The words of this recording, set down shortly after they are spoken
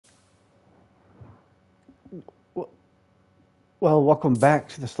Well, welcome back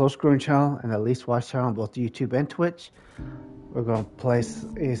to the Slow Screwing channel and the Least Watch channel on both YouTube and Twitch. We're going to play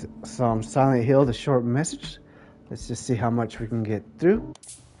some Silent Hill, the short message. Let's just see how much we can get through,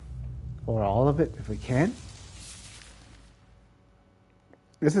 or all of it if we can.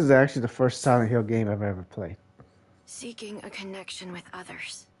 This is actually the first Silent Hill game I've ever played. Seeking a connection with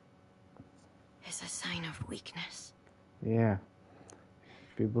others is a sign of weakness. Yeah,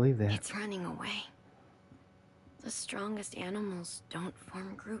 if you believe that. It's running away. The strongest animals don't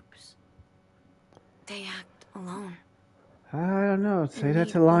form groups. They act alone. I don't know. Say that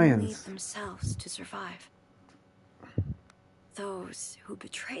to Only lions. themselves to survive. Those who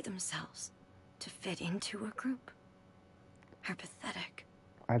betray themselves to fit into a group are pathetic.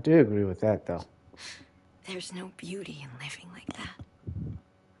 I do agree with that, though. There's no beauty in living like that.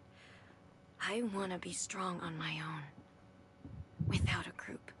 I want to be strong on my own, without a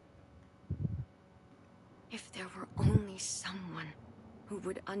group. If there were only someone who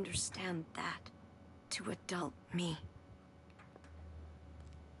would understand that to adult me.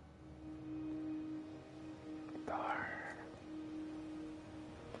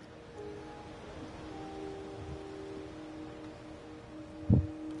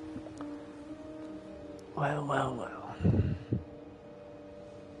 Well, well, well.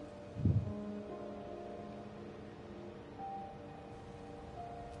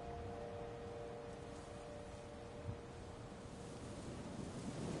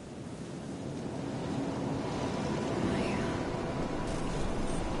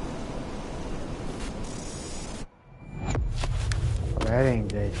 That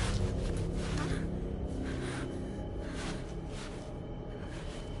ain't good.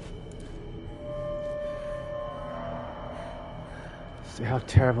 See how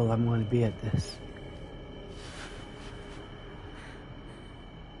terrible I'm going to be at this.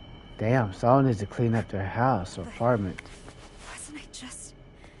 Damn, someone needs to clean up their house or apartment. Wasn't I just...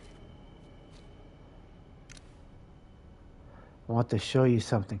 I want to show you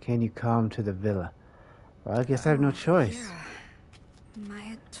something. Can you come to the villa? Well, I guess I have no choice. Yeah.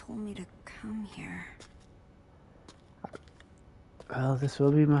 Maya told me to come here. Well, this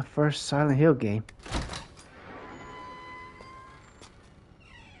will be my first Silent Hill game.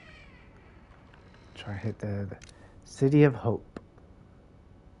 Try to hit the City of Hope.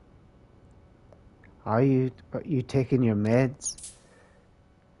 Are you taking your meds?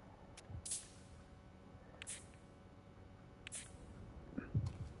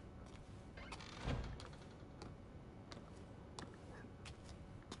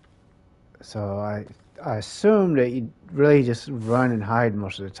 So I assume that you really just run and hide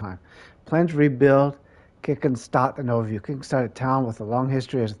most of the time. Plan to rebuild, kick and start an overview. Kick and start a town with a long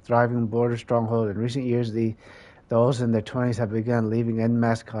history as a thriving border stronghold. In recent years, those in their 20s have begun leaving en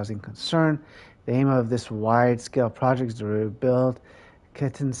masse, causing concern. The aim of this wide-scale project is to rebuild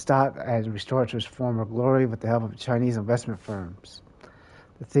Kittenstadt and restore it to its former glory with the help of Chinese investment firms.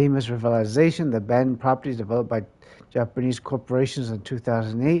 The theme is revitalization. The abandoned properties developed by Japanese corporations in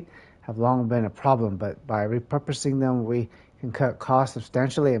 2008 have long been a problem, but by repurposing them, we can cut costs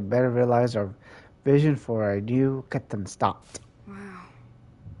substantially and better realize our vision for a new Kittenstadt. Wow.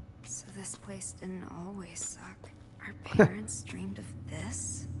 So this place didn't always suck. Our parents dreamed of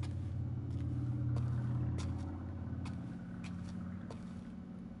this?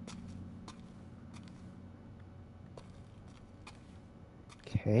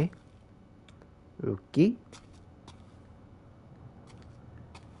 Okay. Okay.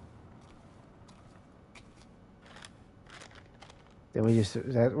 Then we just,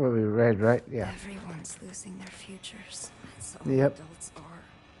 is that what we read, right? Yeah. Everyone's losing their futures. That's all Yep. adults are.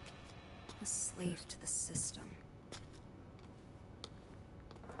 A slave to the system.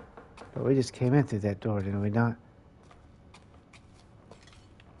 But we just came in through that door, didn't we not?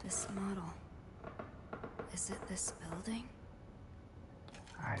 This model. Is it this building?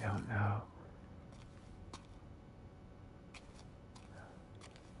 I don't know.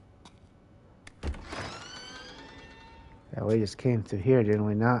 Yeah, we just came through here, didn't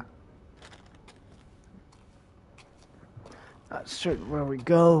we not? Not certain where we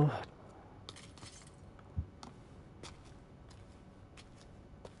go.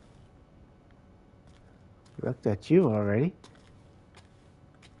 Looked at you already.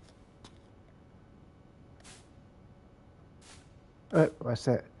 What's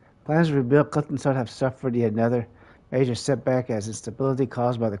that? Plans to rebuild Cliftonstone have suffered yet another major setback as instability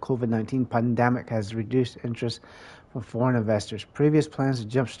caused by the COVID-19 pandemic has reduced interest from foreign investors. Previous plans to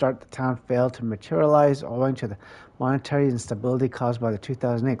jumpstart the town failed to materialize owing to the monetary instability caused by the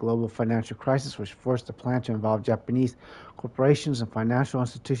 2008 global financial crisis, which forced the plan to involve Japanese corporations and financial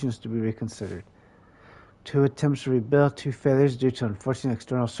institutions to be reconsidered. 2 attempts to rebuild, 2 failures due to unfortunate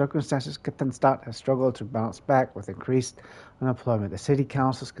external circumstances. Kettenstadt has struggled to bounce back with increased unemployment. The city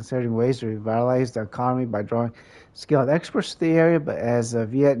council is considering ways to revitalize the economy by drawing skilled experts to the area, but as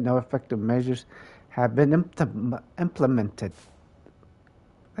of yet, no effective measures have been implemented.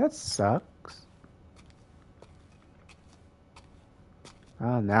 That sucks.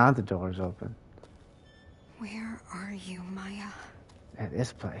 Oh, now the door's open. Where are you, Maya?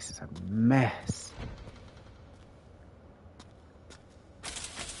 This place is a mess.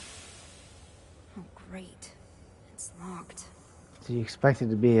 Oh, great. It's locked. Did you expect it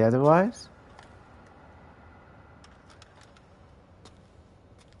to be otherwise?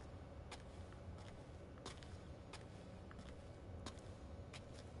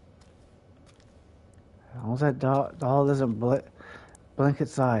 As long as that doll doesn't blink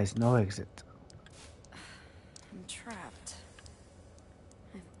its eyes, no exit. I'm trapped.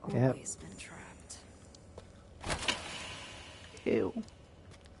 I've Yep. always been trapped. Ew.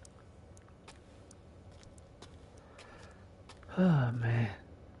 Oh, man.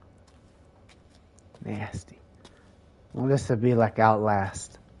 Nasty. I want this to be like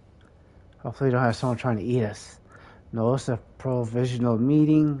Outlast. Hopefully we don't have someone trying to eat us. Notice a provisional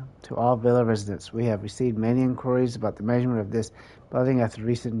meeting to all villa residents. We have received many inquiries about the measurement of this building after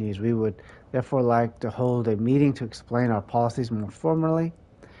recent news. We would therefore like to hold a meeting to explain our policies more formally.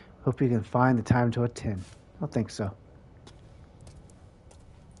 Hope you can find the time to attend. I don't think so.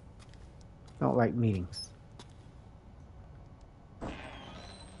 Don't like meetings.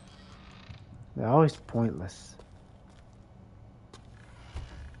 They're always pointless.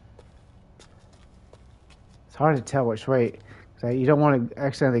 It's hard to tell which way. You don't want to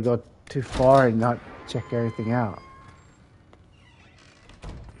accidentally go too far and not check everything out.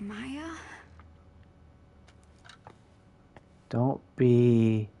 Maya? Don't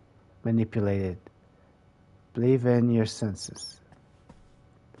be manipulated. Believe in your senses.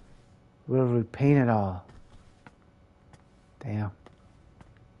 We'll repaint it all. Damn.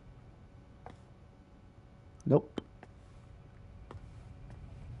 Nope.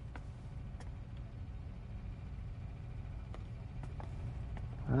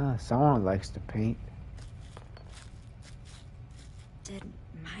 Someone likes to paint. Did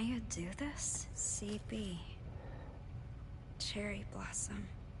Maya do this? CB. Cherry blossom.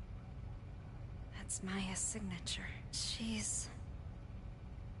 That's Maya's signature. She's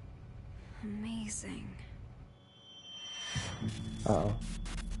amazing. Uh-oh.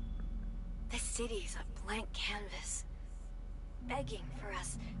 The city's a blank canvas, begging for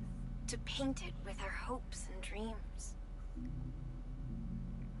us to paint it with our hopes and dreams.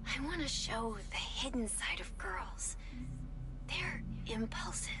 I want to show the hidden side of girls, their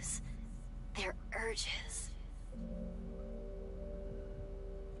impulses, their urges.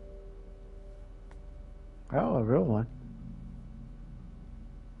 Oh, a real one.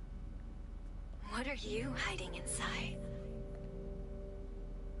 What are you hiding inside?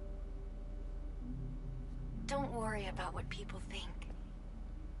 Don't worry about what people think.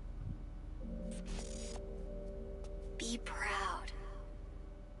 Be proud.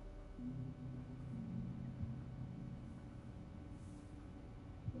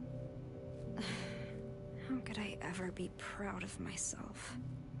 How could I ever be proud of myself?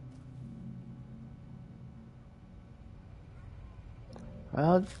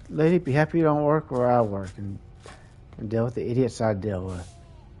 Well, lady, be happy you don't work where I work and deal with the idiots I deal with.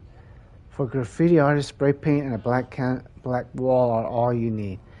 For graffiti artists, spray paint and a black wall are all you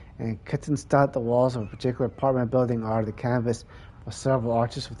need. And in Kittenstadt, the walls of a particular apartment building are the canvas of several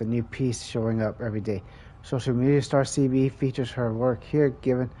artists with a new piece showing up every day. Social media star CB features her work here,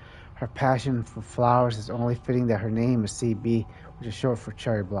 given her passion for flowers. It's only fitting that her name is CB, which is short for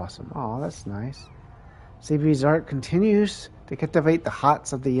cherry blossom. Oh, that's nice. CB's art continues to captivate the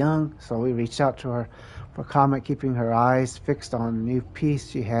hearts of the young, so we reached out to her for comment, keeping her eyes fixed on a new piece.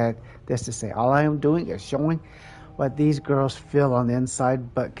 She had this to say: all I am doing is showing what these girls feel on the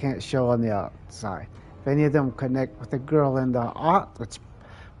inside but can't show on the outside. If any of them connect with a girl in the art, it's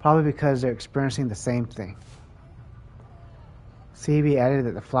probably because they're experiencing the same thing. CB added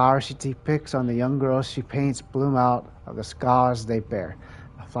that the flowers she depicts on the young girls she paints bloom out of the scars they bear.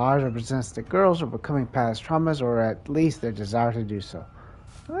 The flowers represents the girls are becoming past traumas, or at least their desire to do so.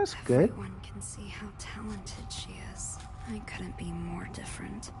 Well, that's good. Everyone can see how talented she is. I couldn't be more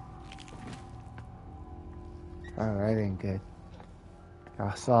different. Oh, that ain't good.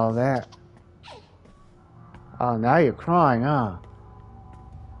 I saw that. Oh, now you're crying, huh?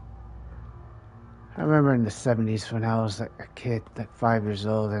 I remember in the 70s when I was like a kid, like 5 years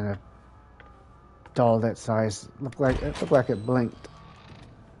old, and a doll that size looked like it blinked.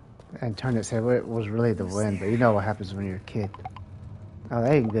 and turned it, said it was really the wind, but you know what happens when you're a kid. Oh,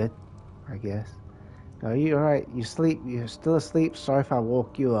 that ain't good, I guess. No, you alright? You sleep? You're still asleep? Sorry if I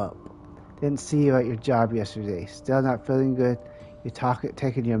woke you up. Didn't see you at your job yesterday. Still not feeling good? You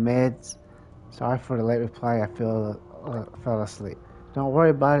taking your meds? Sorry for the late reply. I fell asleep. Don't worry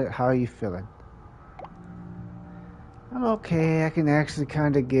about it. How are you feeling? I'm okay. I can actually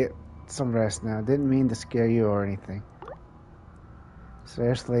kind of get some rest now. Didn't mean to scare you or anything.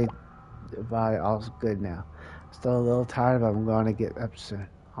 Seriously, about it, all's good now. Still a little tired, but I'm going to get up soon.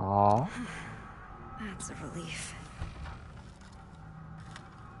 Aww. That's a relief.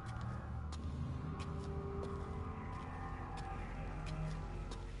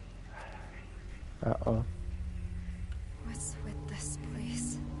 Uh-oh. What's with this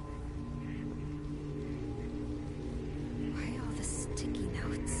place? Why all the sticky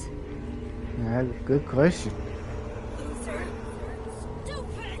notes? Yeah, good question. Loser!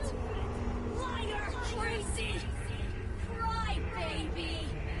 Stupid! Liar! Crazy! Crybaby!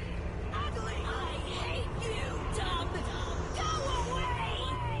 Ugly! I hate you, dumb! Go away!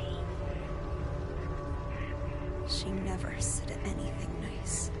 She never said anything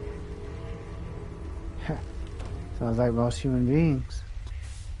nice. Sounds like most human beings.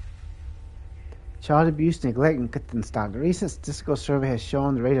 Child abuse, neglect in Kittenstadt. The recent statistical survey has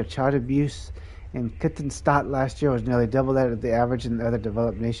shown the rate of child abuse in Kittenstadt last year was nearly double that of the average in other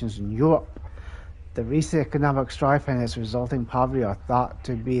developed nations in Europe. The recent economic strife and its resulting poverty are thought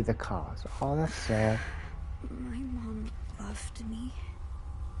to be the cause. Oh, that's sad. My mom loved me.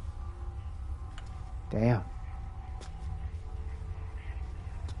 Damn.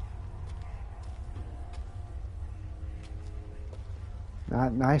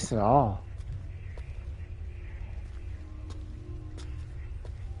 Not nice at all.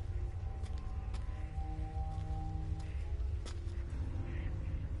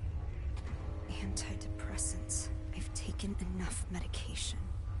 Antidepressants. I've taken enough medication.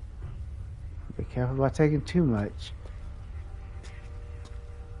 Be careful about taking too much.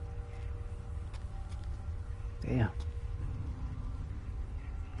 Damn.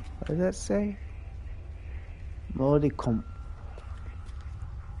 What does that say? Modikum.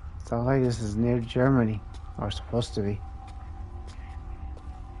 Sounds like this is near Germany, or supposed to be.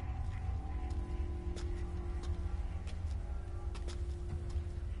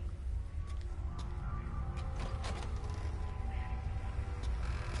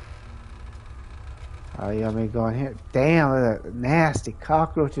 Oh, you want me to go in here? Damn, look at that nasty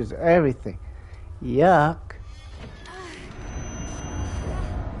cockroaches, everything. Yuck.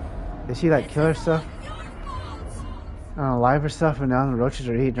 Did she like kill herself? Unalive herself and now the roaches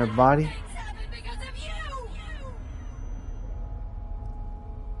are eating her body?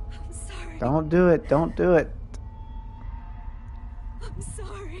 I'm sorry. Don't do it, don't do it. I'm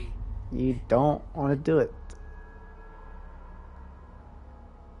sorry. You don't want to do it.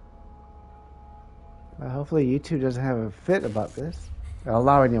 Well, hopefully YouTube doesn't have a fit about this. They'll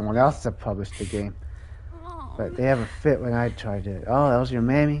allow anyone else to publish the game. But they have a fit when I try to do it. Oh, that was your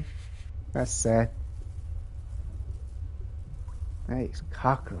mammy? That's sad. Nice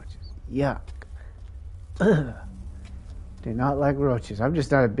cockroaches. Yuck. Ugh. Do not like roaches. I'm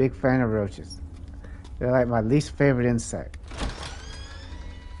just not a big fan of roaches. They're like my least favorite insect.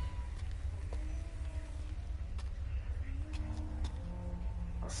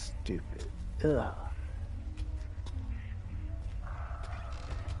 Stupid. Ugh.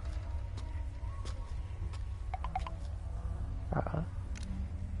 Uh-oh.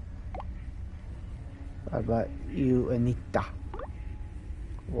 What about you, Anita?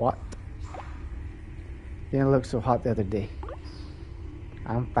 What? You didn't look so hot the other day.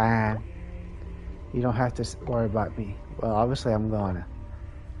 I'm fine. You don't have to worry about me. Well, obviously I'm gonna.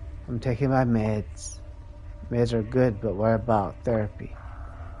 I'm taking my meds. Meds are good, but what about therapy?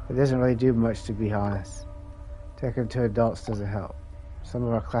 It doesn't really do much, to be honest. Taking to adults doesn't help. Some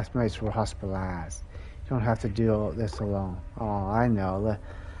of our classmates were hospitalized. You don't have to do all this alone. Oh, I know.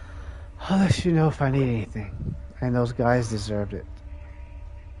 I'll let you know if I need anything. And those guys deserved it.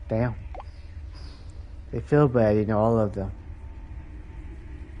 Damn. They feel bad, you know, all of them.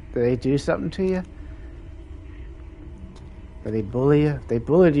 Did they do something to you? Did they bully you? If they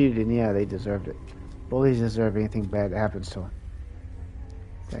bullied you, then yeah, they deserved it. Bullies deserve anything bad that happens to them.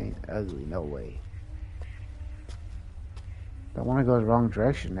 This ain't ugly, no way. Don't want to go the wrong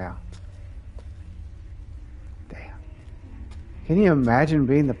direction now. Damn. Can you imagine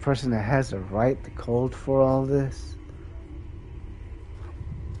being the person that has to write the code for all this?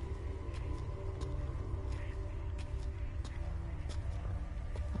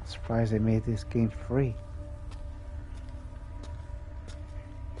 I'm surprised they made this game free.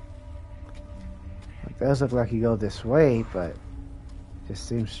 does look like you go this way, but it just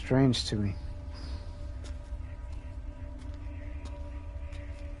seems strange to me.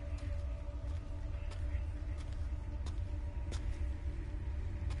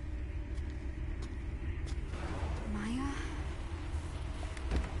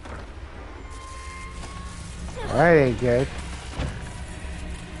 That ain't good.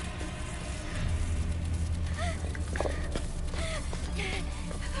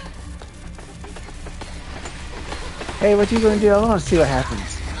 Hey, what you gonna do? I wanna see what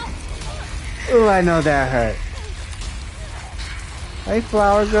happens. Ooh, I know that hurt. Hey,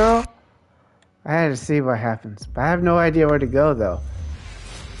 flower girl. I had to see what happens, but I have no idea where to go, though.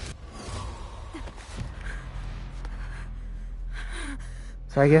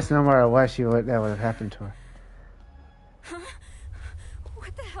 So I guess no matter what, that would have happened to her.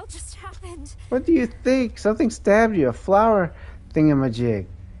 What the hell just happened? What do you think? Something stabbed you. A flower thingamajig.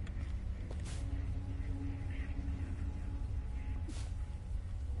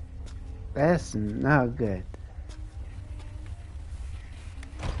 That's not good.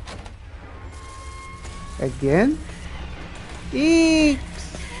 Again? Eeks!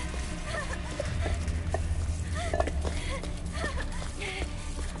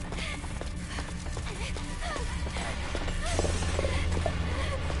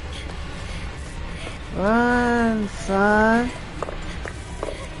 Run, son.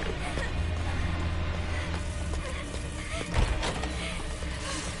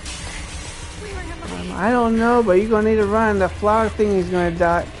 I don't know, but you're gonna need to run. The flower thing is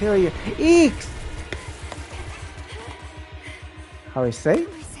gonna kill you. Eeks! Are we safe?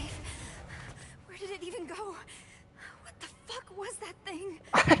 Are we safe? Where did it even go? What the fuck was that thing?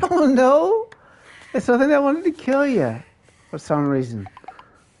 I don't know. It's something that wanted to kill you for some reason.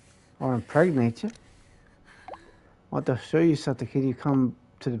 Or impregnate you. I want to show you something. Can you come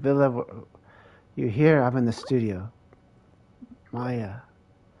to the villa? You're here. I'm in the studio. Maya.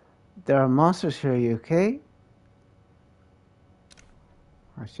 There are monsters here. Are you okay?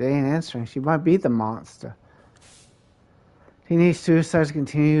 Well, she ain't answering. She might be the monster. Teenage suicides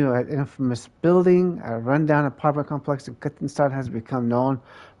continue at infamous building. A rundown apartment complex in Kuttenstadt has become known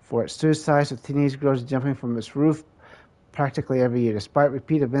for its suicides, with teenage girls jumping from its roof practically every year. Despite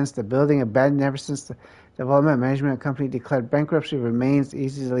repeat events, the building, abandoned ever since the development management company declared bankruptcy, remains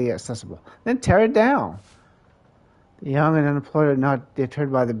easily accessible. Then tear it down. The young and unemployed are not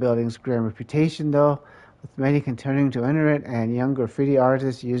deterred by the building's grim reputation, though, with many continuing to enter it and young graffiti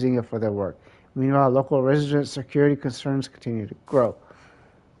artists using it for their work. Meanwhile, local residents' security concerns continue to grow.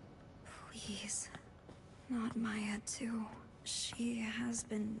 Please. Not Maya, too. She has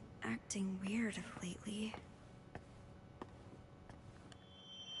been acting weird lately.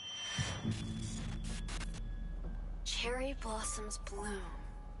 Cherry blossoms bloom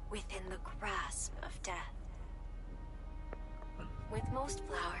within the grasp of death. With most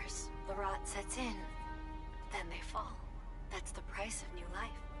flowers, the rot sets in, then they fall. That's the price of new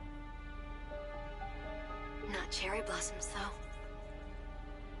life. Not cherry blossoms, though.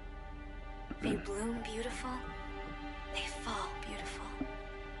 They bloom beautiful, they fall beautiful.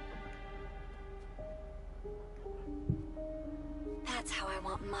 That's how I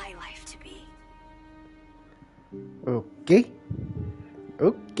want my life to be. Okay.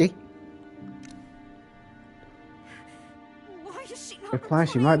 Okay. Why is she not Replying,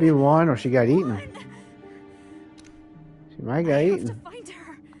 she might be one or she got eaten. She might got eaten. To find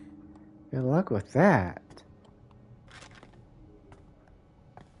her. Good luck with that.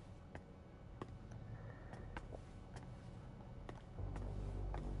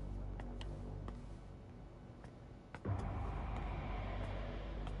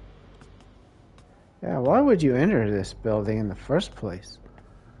 Yeah, why would you enter this building in the first place?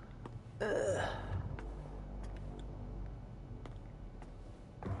 Ugh.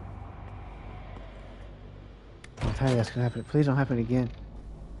 I'll tell you that's gonna happen. Please don't happen again.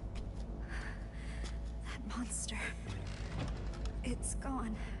 That monster. It's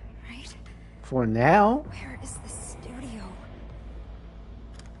gone, right? For now? Where is the studio?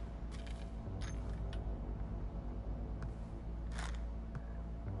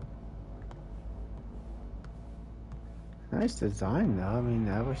 Nice design, though. I mean,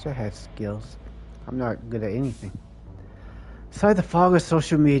 I wish I had skills. I'm not good at anything. Inside the fog of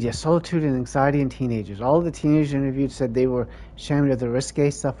social media, solitude and anxiety in teenagers. All of the teenagers interviewed said they were ashamed of the risque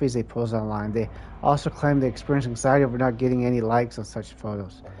selfies they post online. They also claimed they experienced anxiety over not getting any likes on such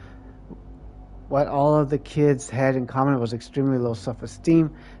photos. What all of the kids had in common was extremely low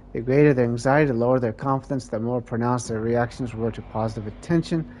self-esteem. The greater their anxiety, the lower their confidence, the more pronounced their reactions were to positive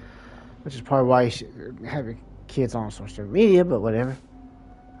attention, which is probably why you should have your kids on social media, but whatever.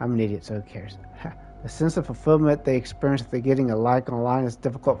 I'm an idiot, so who cares? The sense of fulfillment they experience after getting a like online is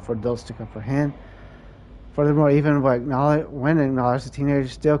difficult for adults to comprehend. Furthermore, even when acknowledged, the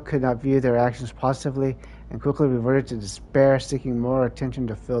teenagers still could not view their actions positively and quickly reverted to despair, seeking more attention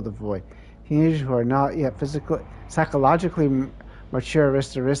to fill the void. Teenagers who are not yet psychologically mature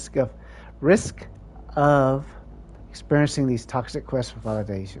risk the risk of experiencing these toxic quests for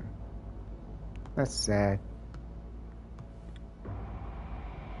validation. That's sad.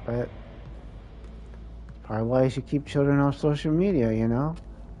 But probably why you should keep children on social media,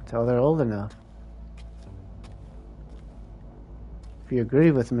 until they're old enough. If you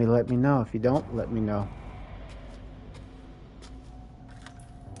agree with me, let me know. If you don't, let me know.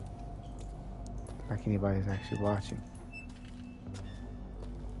 Like anybody's actually watching.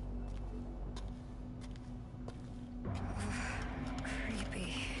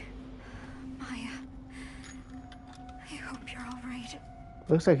 Creepy. Maya, I hope you're all right.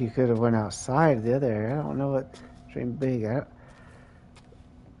 Looks like you could have went outside the other area. I don't know what dream big.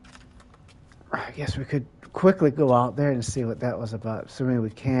 I guess we could quickly go out there and see what that was about. Assuming we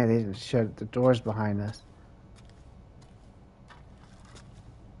can, they didn't shut the doors behind us.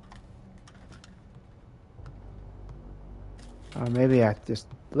 Or maybe it just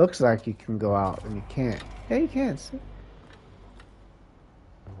looks like you can go out and you can't. Yeah, you can. See?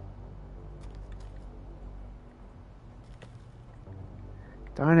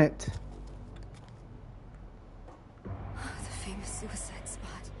 Darn it. The famous suicide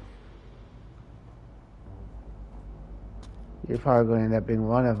spot. You're probably going to end up being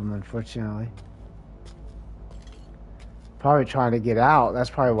one of them, unfortunately. Probably trying to get out. That's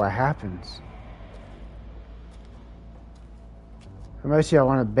probably what happens. Most of y'all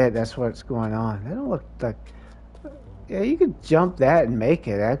want to bet that's what's going on. They don't look like... Yeah, you could jump that and make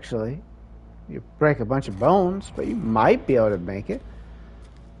it, actually. You break a bunch of bones, but you might be able to make it.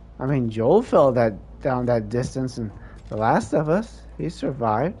 I mean, Joel fell down that distance, and The Last of Us, he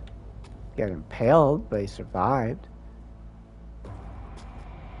survived. Got impaled, but he survived.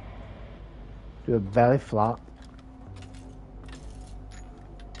 Do a belly flop.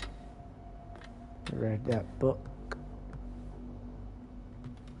 I read that book.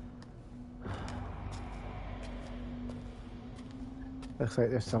 Looks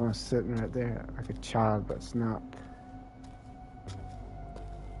like there's someone sitting right there, like a child, but it's not.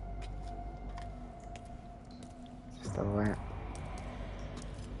 It's just a lamp.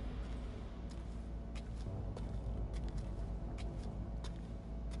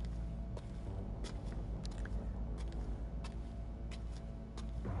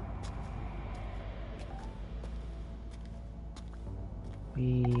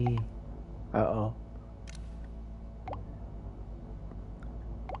 Uh-oh.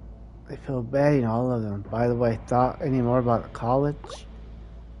 They feel bad, all of them. By the way, thought any more about college?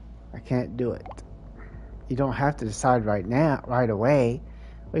 I can't do it. You don't have to decide right away.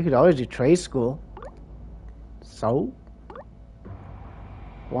 We could always do trade school. So?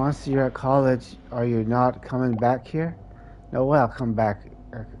 Once you're at college, are you not coming back here? No way, I'll come back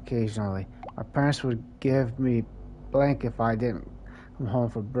occasionally. My parents would give me blank if I didn't come home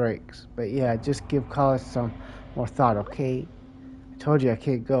for breaks. But yeah, just give college some more thought, okay? I told you I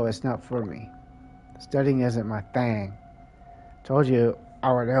can't go. It's not for me. Studying isn't my thing. Told you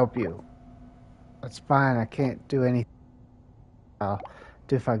I would help you. That's fine. I can't do anything. I'll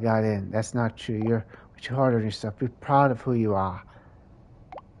do if I got in. That's not true. You're too hard on yourself. Be proud of who you are.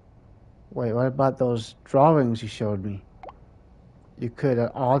 Wait, what about those drawings you showed me? You could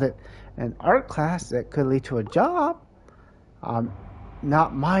audit an art class that could lead to a job.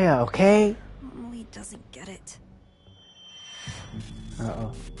 Not Maya, okay? Lee doesn't get it.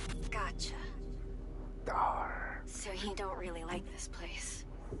 Uh-oh. Gotcha. Darn. So you don't really like this place.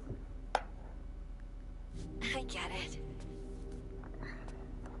 I get it.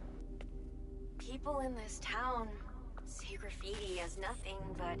 People in this town see graffiti as nothing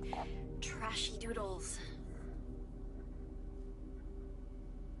but trashy doodles.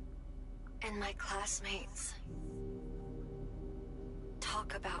 And my classmates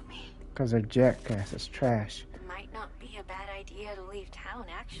talk about me. Because they're jackass. It's trash. Might not be a bad idea to leave town,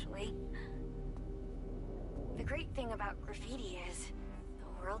 actually. The great thing about graffiti is the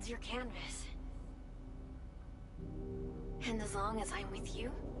world's your canvas. And as long as I'm with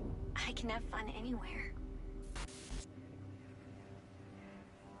you, I can have fun anywhere.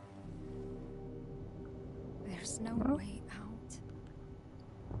 There's no way out.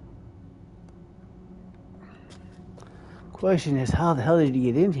 Question is, how the hell did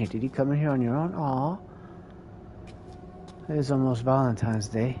you get in here? Did you come in here on your own? Aw. It is almost Valentine's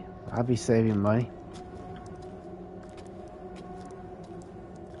Day. I'll be saving money.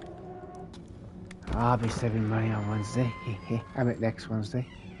 I'll be saving money on Wednesday. I mean next Wednesday.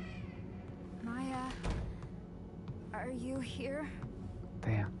 Maya, are you here?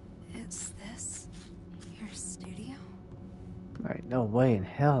 Damn. Is this your studio? Right, no way in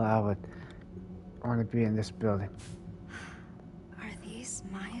hell I would want to be in this building. Are these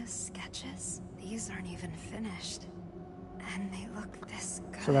Maya's sketches? These aren't even finished. And they look this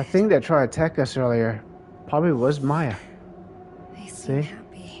good. So that thing that tried to attack us earlier probably was Maya. They seem See?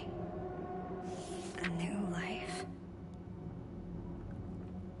 happy. A new life.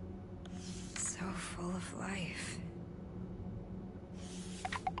 So full of life.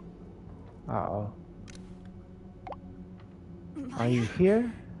 Uh-oh. Are you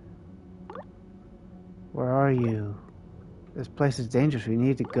here? Where are you? This place is dangerous. We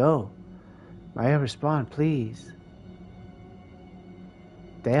need to go. Maya, respond, please.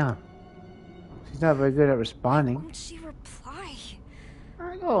 Damn. She's not very good at responding. Won't she reply?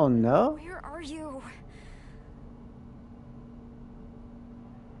 I don't know. Where are you?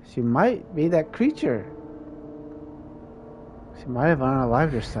 She might be that creature. She might have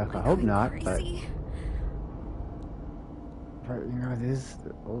unalived herself. I hope not, but Crazy? you know, it is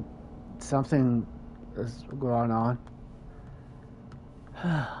something is going on.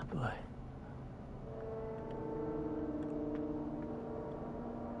 Oh boy.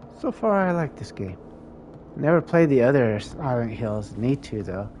 So far, I like this game. Never played the other Silent Hills. Need to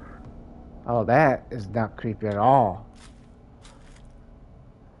though. Oh, that is not creepy at all.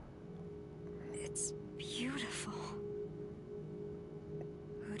 It's beautiful.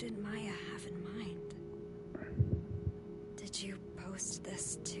 Who did Maya have in mind? Did you post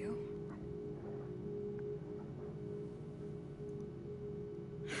this too?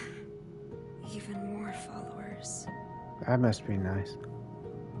 Even more followers. That must be nice.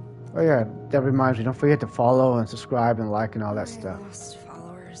 Oh yeah, that reminds me. Don't forget to follow and subscribe and like and all that stuff. I lost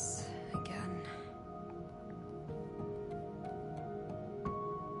followers again.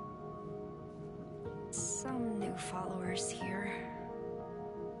 Some new followers here.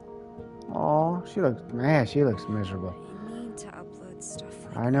 Oh, she looks miserable. I need to upload stuff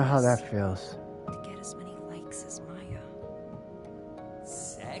like I know how this that feels. to get as many likes as Maya.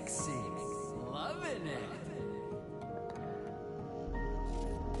 Sexy. Loving it.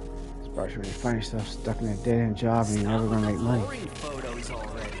 Especially when you find yourself stuck in a dead-end job and you're never gonna make money. Boring photos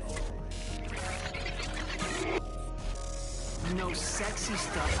already. No sexy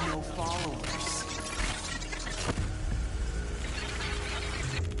stuff, no followers.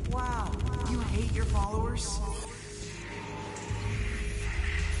 Wow, you hate your followers?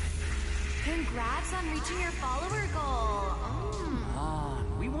 Congrats on reaching your follower goal. Come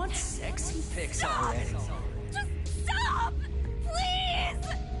on, we want sexy pics already. Just stop! Please!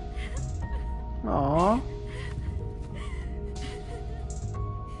 Aww.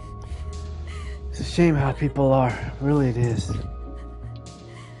 It's a shame how people are. Really, it is.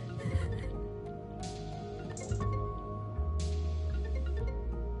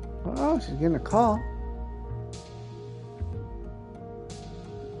 Oh, she's getting a call.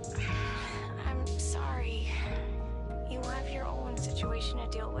 I'm sorry. You have your own situation to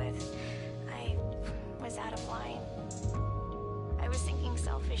deal with. I was out of line. I was thinking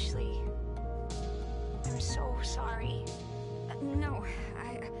selfishly. I'm so sorry. No,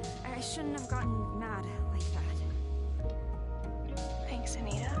 I shouldn't have gotten mad like that. Thanks,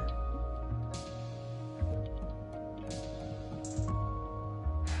 Anita.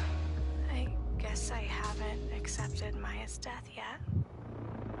 I guess I haven't accepted Maya's death yet.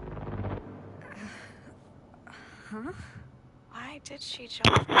 Huh? Why did she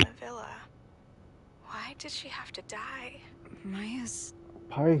jump from the villa? Why did she have to die? Maya's...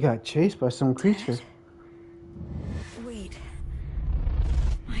 Probably got chased by some creature. Dead? Wait.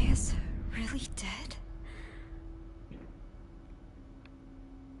 Maya's really dead?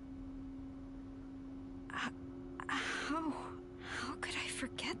 How could I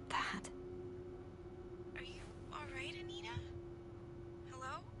forget that? Are you alright, Anita?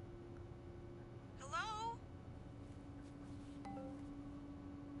 Hello? Hello?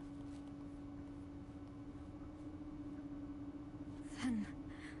 Then...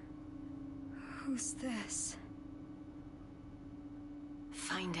 who's this?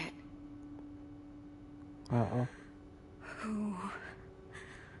 Find it. Uh-oh. Who?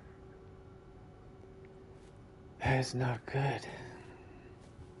 That's not good.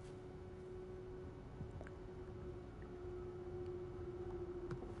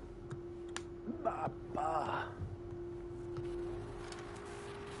 Baba.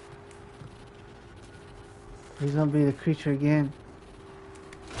 Please don't be the creature again.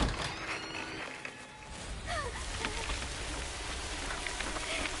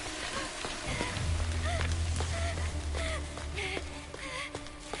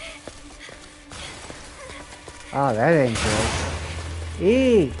 Oh, that ain't good.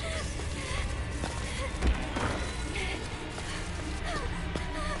 Eek!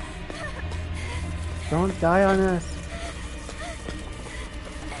 Don't die on us.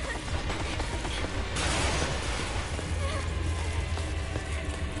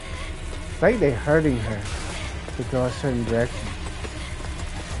 It's like they're hurting her to go a certain direction.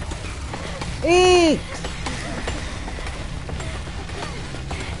 Eek!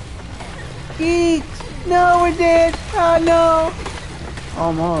 Eek! No, we're dead! Oh no!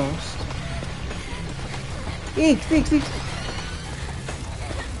 Almost. Eek! Eek! Eek!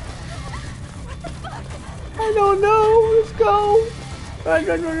 I don't know. Let's go. Run,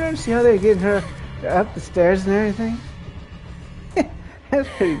 run, run, run. See how they're getting her up the stairs and everything? That's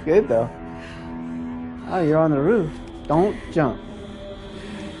pretty good, though. Oh, you're on the roof. Don't jump.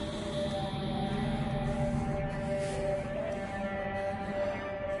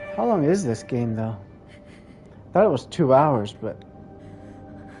 How long is this game, though? I thought it was 2 hours, but...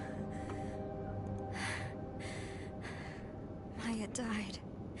 Maya died.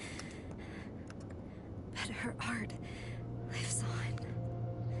 But her art lives on.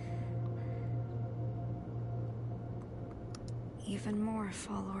 Even more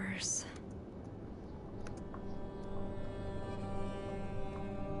followers.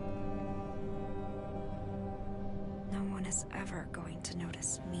 No one is ever going to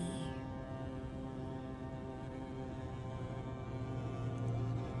notice me.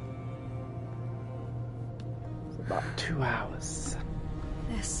 It's about 2 hours.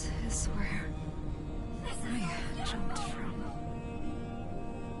 This is where Maya jumped from.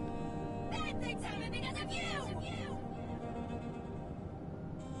 Bad things happen because of you!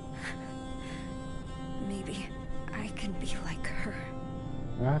 Maybe I can be like her.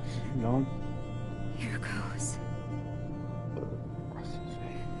 What? Don't... Here goes.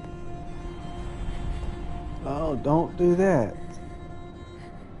 Oh, don't do that.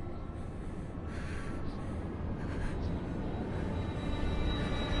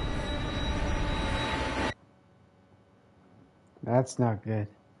 That's not good.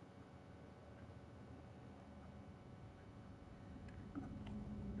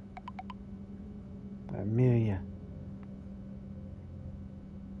 Amelia.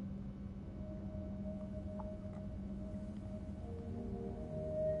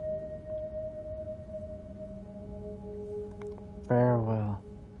 Farewell.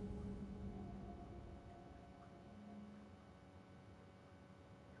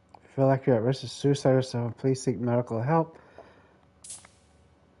 If you feel like you're at risk of suicide or so, please seek medical help.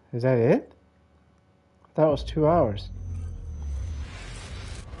 Is that it? I thought it was 2 hours.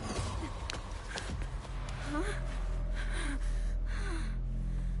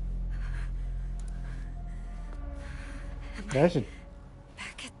 That should...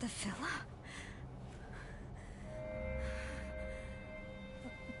 Back at the villa?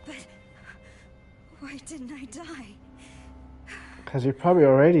 But why didn't I die? Because you're probably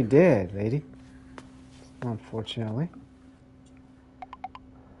already dead, lady. Unfortunately.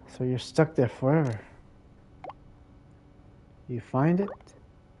 So you're stuck there forever. You find it?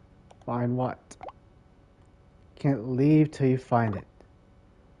 Find what? Can't leave till you find it.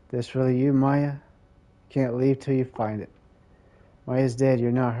 This really you, Maya? Can't leave till you find it. Maya's dead,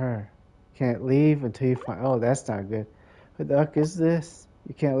 you're not her. Can't leave until you find... Oh, that's not good. What the heck is this?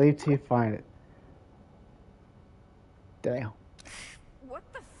 You can't leave till you find it. Damn. What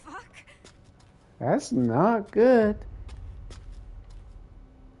the fuck? That's not good.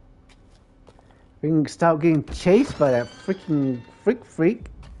 We can stop getting chased by that freaking freak.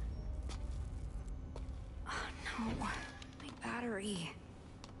 Oh no, my battery.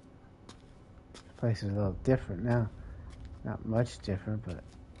 This place is a little different now. Not much different, but...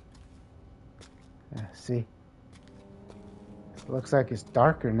 Yeah, see? It looks like it's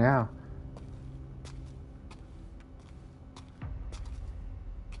darker now.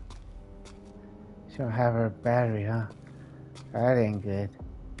 She don't have her battery, huh? That ain't good.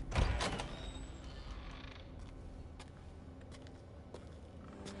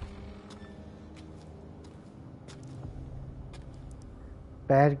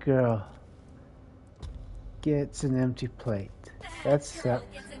 Bad girl gets an empty plate. That sucks.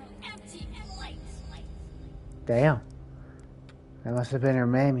 Damn. That must have been her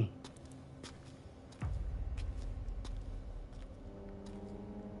mammy.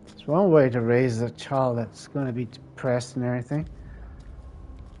 It's one way to raise a child that's going to be depressed and everything.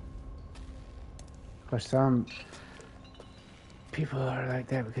 Of course, some people are like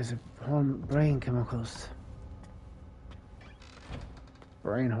that because of brain chemicals.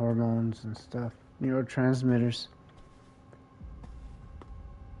 Brain hormones and stuff. Neurotransmitters.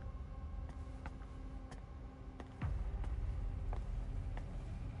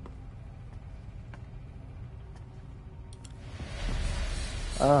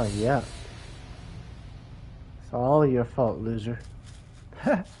 Oh, yeah. It's all your fault, loser.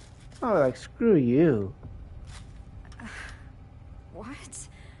 Oh, like, screw you. What?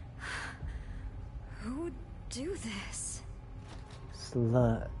 Who would do this?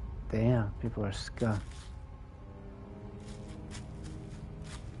 Slut. Damn, people are scum.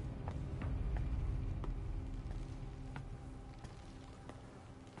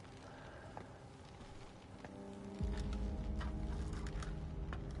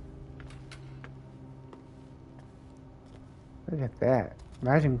 Look at that.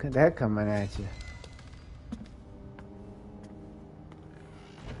 Imagine that coming at you.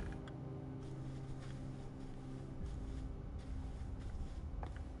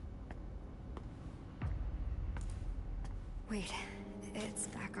 Wait, it's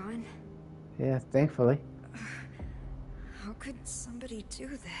back on? Yeah, thankfully. How could somebody do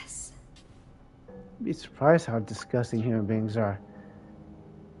this? You'd be surprised how disgusting human beings are.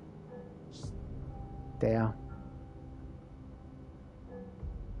 Damn.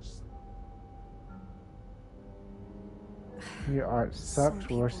 Your art sucks.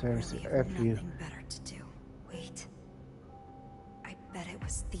 Worst service. Really F you. nothing better to do. Wait. I bet it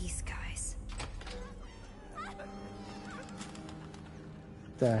was these guys.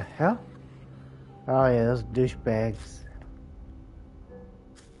 The hell? Oh yeah, those douchebags.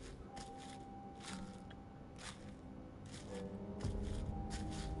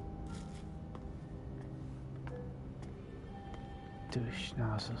 Douche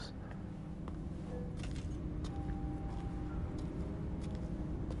nozzles.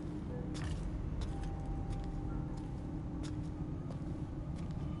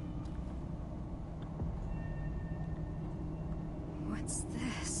 What's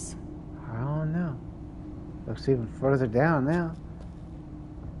this? I don't know. Looks even further down now.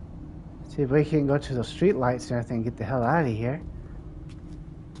 See if we can go to the street lights and everything and get the hell out of here.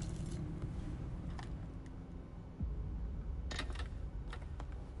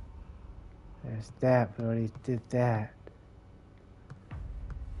 There's that. We already did that.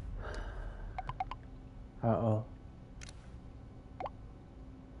 Uh-oh.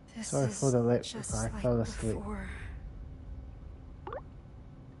 This Sorry is for the late just before I like fell asleep. before.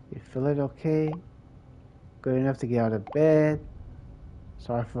 You feel it okay? Good enough to get out of bed?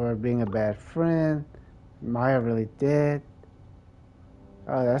 Sorry for being a bad friend. Maya really did.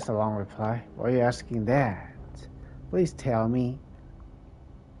 Oh, that's a long reply. Why are you asking that? Please tell me.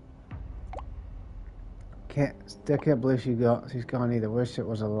 Still can't believe she's gone either. Wish it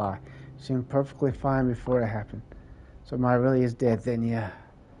was a lie. She seemed perfectly fine before it happened. So Maya really is dead then, yeah.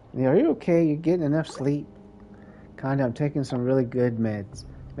 Are you okay? You getting enough sleep? Kinda, I'm taking some really good meds.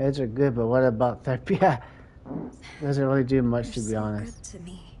 Meds are good, but what about therapy? Yeah. Doesn't really do much, to You're be so honest. good to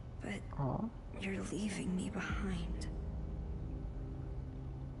me, but Aw. you're leaving me behind.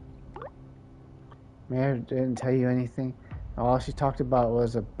 Mary didn't tell you anything. All she talked about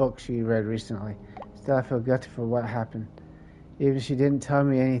was a book she read recently. Still, I feel guilty for what happened. Even if she didn't tell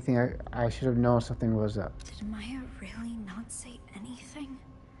me anything, I should have known something was up. Did Maya really not say anything?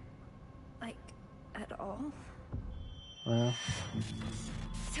 Like, at all? Well,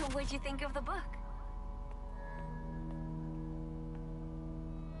 So what'd you think of the book?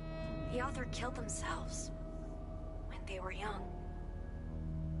 The author killed themselves when they were young.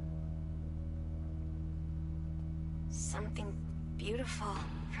 Something beautiful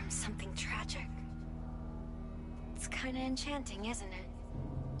from something tragic. It's kind of enchanting, isn't it?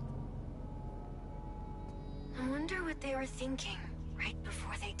 I wonder what they were thinking right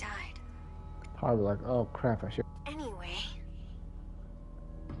before they died. probably like, oh crap, I should. Anyway,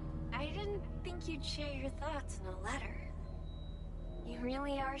 I didn't think you'd share your thoughts in a letter. You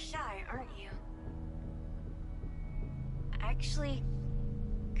really are shy, aren't you? I actually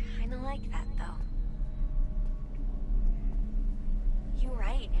kind of like that, though. You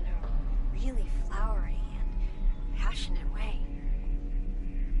write in a really flowery and passionate way.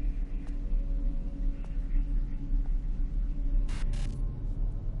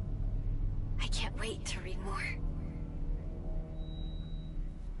 I can't wait to read more.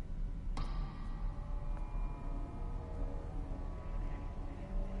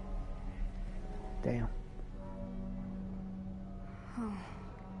 Damn. Oh,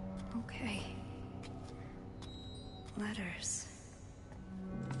 okay. Letters.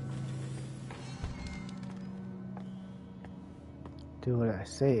 Do what I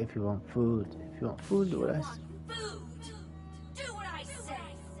say if you want food. If you want food, do what I say. Food! Do what I say!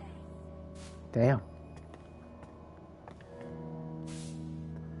 Damn.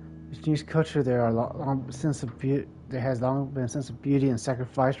 In Chinese culture, there are long sense of beauty. There has long been a sense of beauty and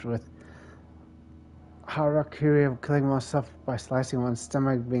sacrifice with harakiri of killing oneself by slicing one's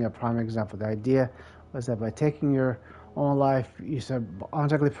stomach being a prime example. The idea was that by taking your own life, you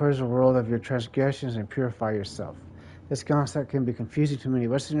automatically purge the world of your transgressions and purify yourself. This concept can be confusing to many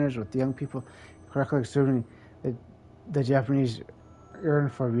Westerners, with young people correctly assuming that the Japanese yearn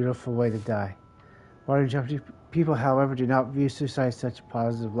for a beautiful way to die. Modern Japanese people, however, do not view suicide in such a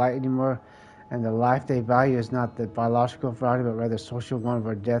positive light anymore, and the life they value is not the biological variety, but rather the social one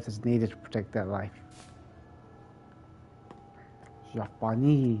where death is needed to protect that life.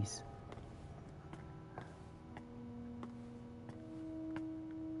 Japanese.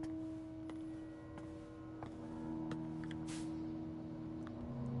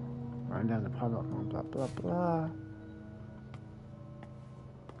 Run down the puddle, blah, blah, blah.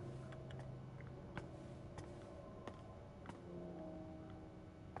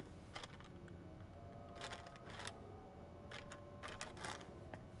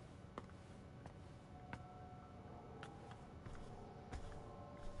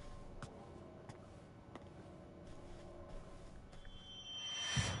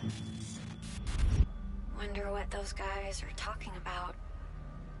 Wonder what those guys are talking about.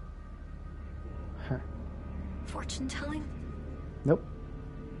 Fortune telling? Nope.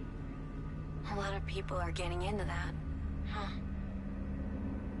 A lot of people are getting into that. Huh.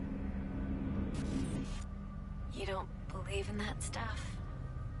 You don't believe in that stuff?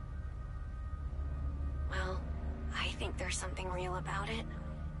 Well, I think there's something real about it.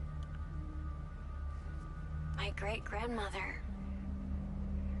 My great-grandmother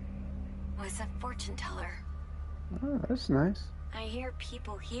was a fortune teller. Oh, that's nice. I hear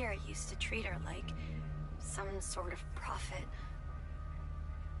people here used to treat her like some sort of prophet.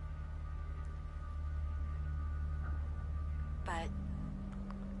 But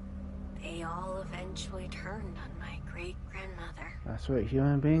they all eventually turned on my great-grandmother. That's what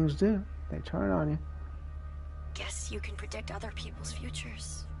human beings do. They turn on you. Guess you can predict other people's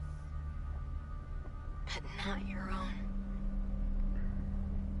futures, but not your own.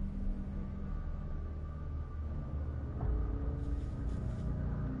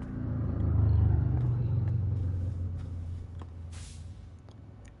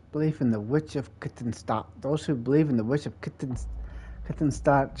 Belief in the Witch of Kittenstadt. Those who believe in the Witch of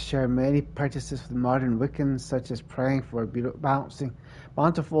Kittenstadt share many practices with modern Wiccans, such as praying for a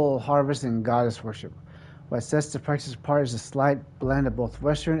bountiful harvest and goddess worship. What sets the practice apart is a slight blend of both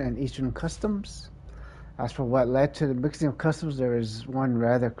Western and Eastern customs. As for what led to the mixing of customs, there is one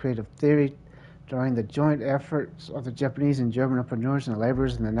rather creative theory. During the joint efforts of the Japanese and German entrepreneurs and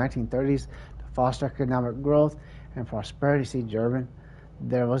laborers in the 1930s to foster economic growth and prosperity, see German,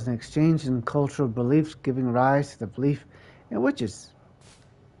 there was an exchange in cultural beliefs giving rise to the belief in witches.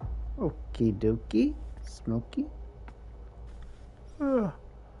 Okie dokie. Smoky.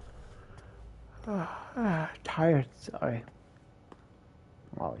 Tired, sorry.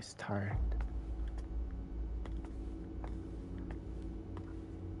 I'm always tired.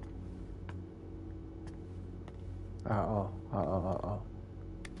 Uh-oh.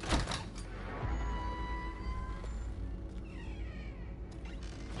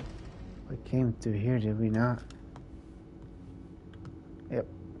 We came through here, did we not? Yep.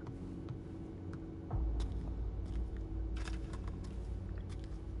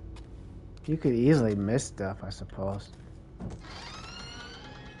 You could easily miss stuff, I suppose.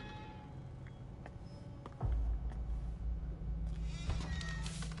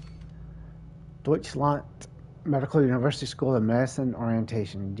 Deutschland Medical University School of Medicine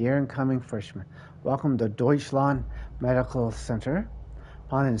Orientation. Dear incoming freshmen, welcome to Deutschland Medical Center.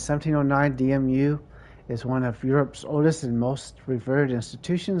 Founded in 1709, DMU is one of Europe's oldest and most revered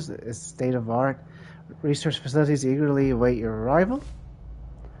institutions. It's state-of-the-art. Research facilities eagerly await your arrival.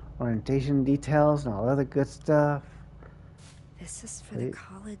 Orientation details and all other good stuff. This is for the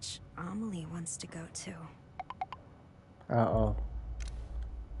college Amelie wants to go to. Uh-oh.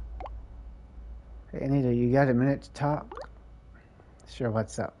 Hey, Anita, you got a minute to talk? Sure,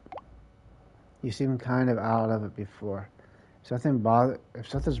 what's up? You seem kind of out of it before. If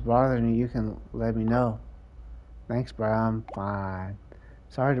something's bothering you, you can let me know. Thanks, bro. I'm fine.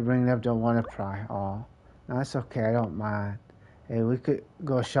 Sorry to bring it up. Don't want to pry. Aw. No, it's okay. I don't mind. Hey, we could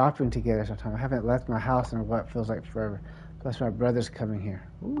go shopping together sometime. I haven't left my house in what feels like forever. Plus, my brother's coming here.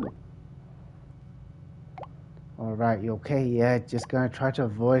 Ooh. All right. You okay? Yeah. Just gonna try to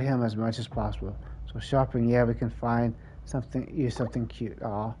avoid him as much as possible. So shopping, yeah, we can find something cute.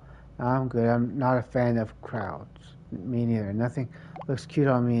 Aw. No, I'm good. I'm not a fan of crowds. Me neither. Nothing looks cute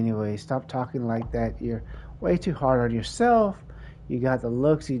on me anyway. Stop talking like that. You're way too hard on yourself. You got the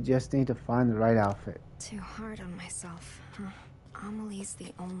looks. You just need to find the right outfit. Too hard on myself, huh? Amelie's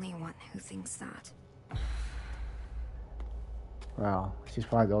the only one who thinks that. Well, she's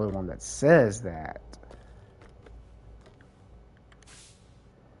probably the only one that says that.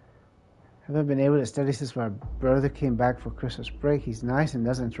 Haven't been able to study since my brother came back for Christmas break. He's nice and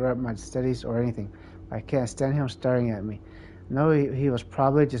doesn't interrupt my studies or anything. I can't stand him staring at me. I know he was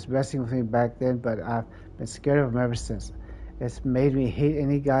probably just messing with me back then, but I've been scared of him ever since. It's made me hate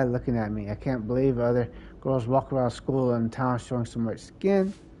any guy looking at me. I can't believe other girls walk around school and town showing so much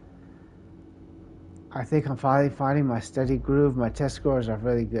skin. I think I'm finally finding my steady groove. My test scores are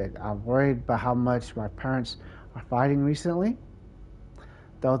really good. I'm worried about how much my parents are fighting recently.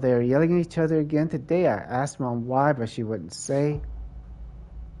 Though they are yelling at each other again today, I asked Mom why, but she wouldn't say.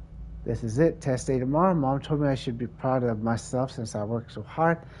 This is it, test day tomorrow. Mom told me I should be proud of myself since I worked so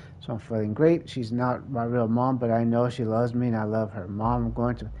hard, so I'm feeling great. She's not my real mom, but I know she loves me and I love her. Mom, I'm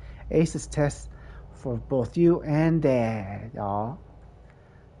going to ace this test for both you and Dad. Aw.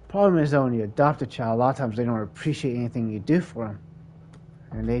 Problem is, though, when you adopt a child, a lot of times they don't appreciate anything you do for them.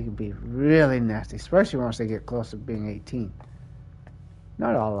 And they can be really nasty, especially once they get close to being 18.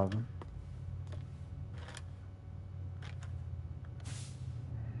 Not all of them.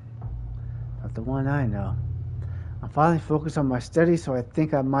 But the one I know. I'm finally focused on my studies, so I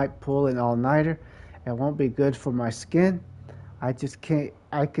think I might pull an all-nighter. It won't be good for my skin. I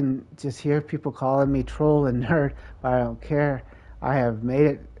can just hear people calling me troll and nerd, but I don't care. I have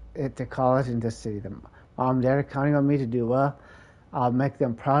made it to college in this city. Mom and Dad are counting on me to do well. I'll make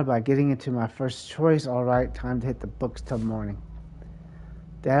them proud by getting into my first choice. All right, time to hit the books till morning.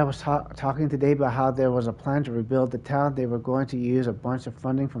 Dad was talking today about how there was a plan to rebuild the town. They were going to use a bunch of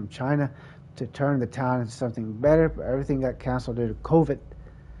funding from China to turn the town into something better, but everything got canceled due to COVID.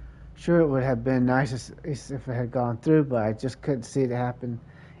 Sure, it would have been nice if it had gone through, but I just couldn't see it happen.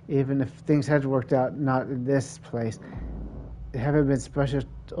 Even if things had worked out, not in this place. It haven't been special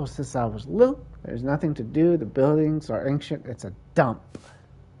since I was little. There's nothing to do. The buildings are ancient. It's a dump.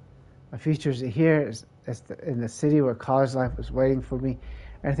 My future here is in the city where college life was waiting for me.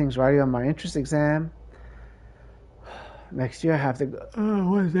 Everything's writing on my entrance exam. Next year I have to go. Oh,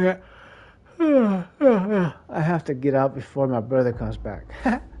 what is that? I have to get out before my brother comes back.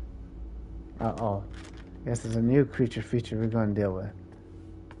 Uh-oh. Guess there's a new creature feature we're going to deal with.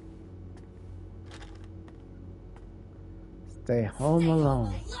 Stay home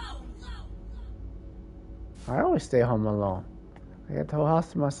alone. I always stay home alone. I got the whole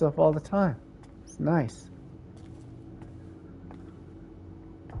house to myself all the time. It's nice.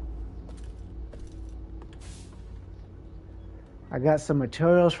 I got some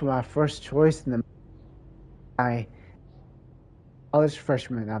materials for my first choice in my college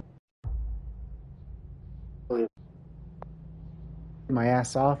freshman. I my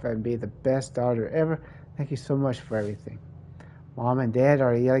ass off and be the best daughter ever. Thank you so much for everything. Mom and Dad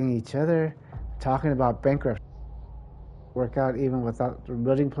are yelling at each other, talking about bankruptcy. Work out even without the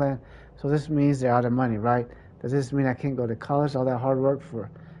building plan. So this means they're out of money, right? Does this mean I can't go to college? All that hard work for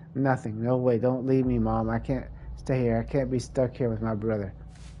nothing. No way. Don't leave me, Mom. I can't stay here. I can't be stuck here with my brother.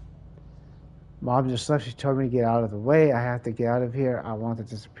 Mom just left. She told me to get out of the way. I have to get out of here. I want to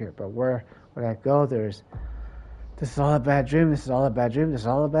disappear. But where would I go? This is all a bad dream. This is all a bad dream. This is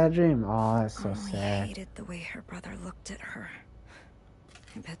all a bad dream. Oh, that's so sad. I hated the way her brother looked at her.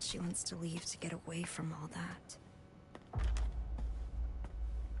 I bet she wants to leave to get away from all that.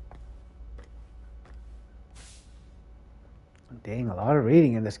 Dang, a lot of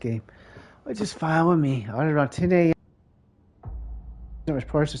reading in this game. Which is fine with me. Around 10 a.m.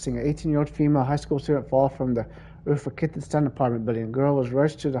 reports of seeing an 18-year-old female high school student fall from the roof of Kittenstein apartment building. The girl was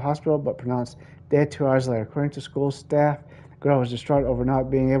rushed to the hospital but pronounced dead 2 hours later. According to school staff, the girl was distraught over not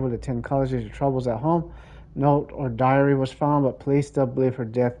being able to attend college due to troubles at home. Note or diary was found, but police still believe her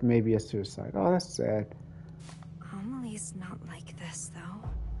death may be a suicide. Oh, that's sad. Amelie's not like this, though.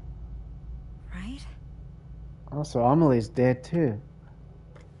 Right? Also, Amelie's dead too.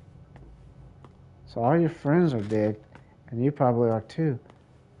 So all your friends are dead, and you probably are too.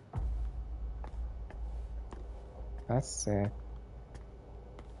 That's sad.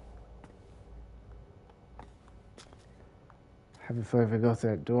 I have a feeling if we go through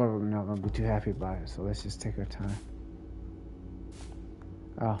that door, we're not going to be too happy about it. So let's just take our time.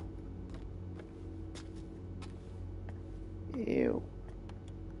 Oh. Ew.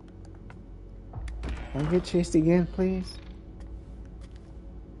 Can I get chased again, please?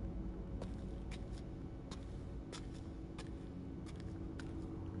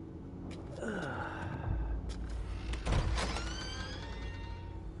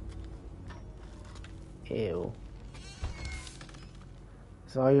 Ew.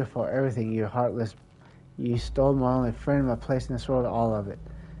 It's all your fault, everything. You're heartless. You stole my only friend, my place in this world, all of it.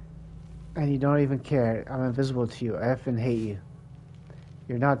 And you don't even care. I'm invisible to you. I effing hate you.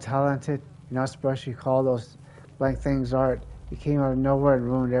 You're not talented. You're not special. You call those blank things art. You came out of nowhere and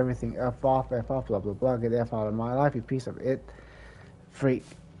ruined everything. F off, blah, blah, blah. Get the F out of my life, you piece of it. Freak.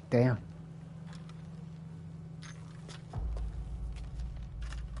 Damn.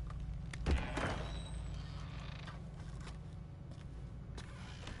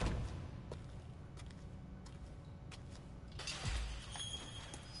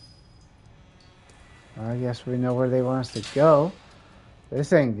 I guess we know where they want us to go.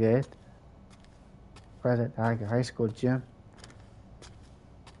 This ain't good. Present high school gym.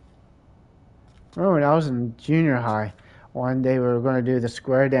 Remember when I was in junior high, one day we were going to do the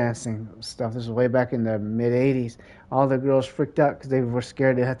square dancing stuff. This was way back in the mid-'80s. All the girls freaked out because they were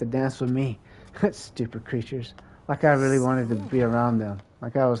scared they had to dance with me. Stupid creatures. Like I really wanted to be around them.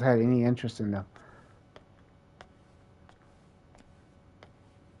 Like I had any interest in them.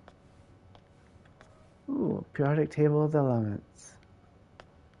 Ooh, periodic table of the elements.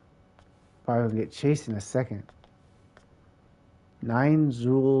 Probably gonna get chased in a second. 9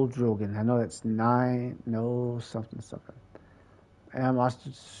 Zool Drogen. I know that's 9. No something. Am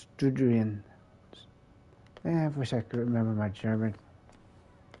Ostudrian. I wish I could remember my German.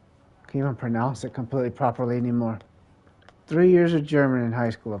 Can't even pronounce it completely properly anymore. 3 years of German in high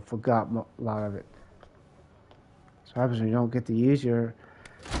school. I forgot a lot of it. So what happens when you don't get to use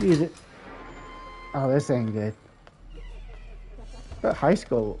it. Oh, this ain't good. But high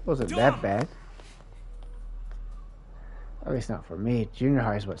school wasn't that bad. At least not for me. Junior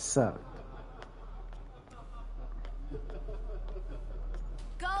high is what sucked.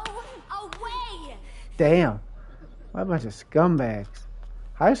 Go away! Damn. What a bunch of scumbags.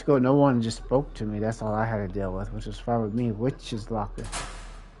 High school, no one just spoke to me. That's all I had to deal with, which was fine with me. Witch's locker.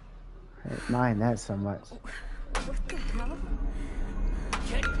 I didn't mind that so much. What the hell?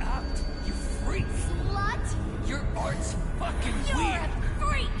 Get out, you freak! Slut! Your art's fucking You're weird! a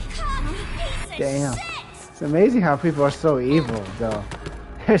freak! Cocky piece of Damn. shit! It's amazing how people are so evil, though.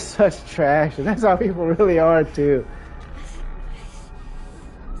 They're such trash, and that's how people really are, too.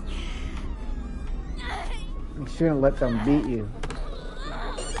 You shouldn't let them beat you.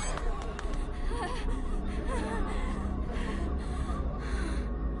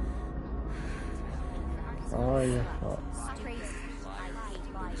 Oh, your fault.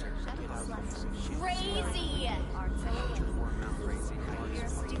 Crazy!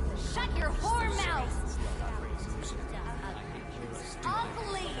 Shut your whore mouth!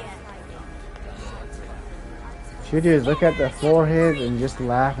 Ugly! What you do is look at the forehead and just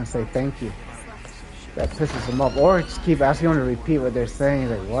laugh and say thank you. That pisses them off. Or just keep asking them to repeat what they're saying.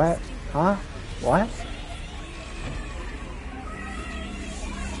 Like, what? Huh? What?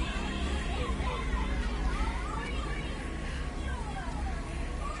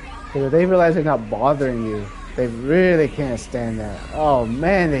 Because if they realize they're not bothering you, they really can't stand that. Oh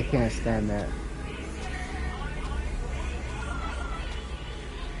man, they can't stand that.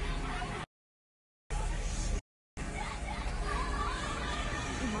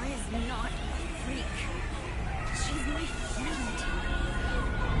 Maya's not a freak. She's my friend.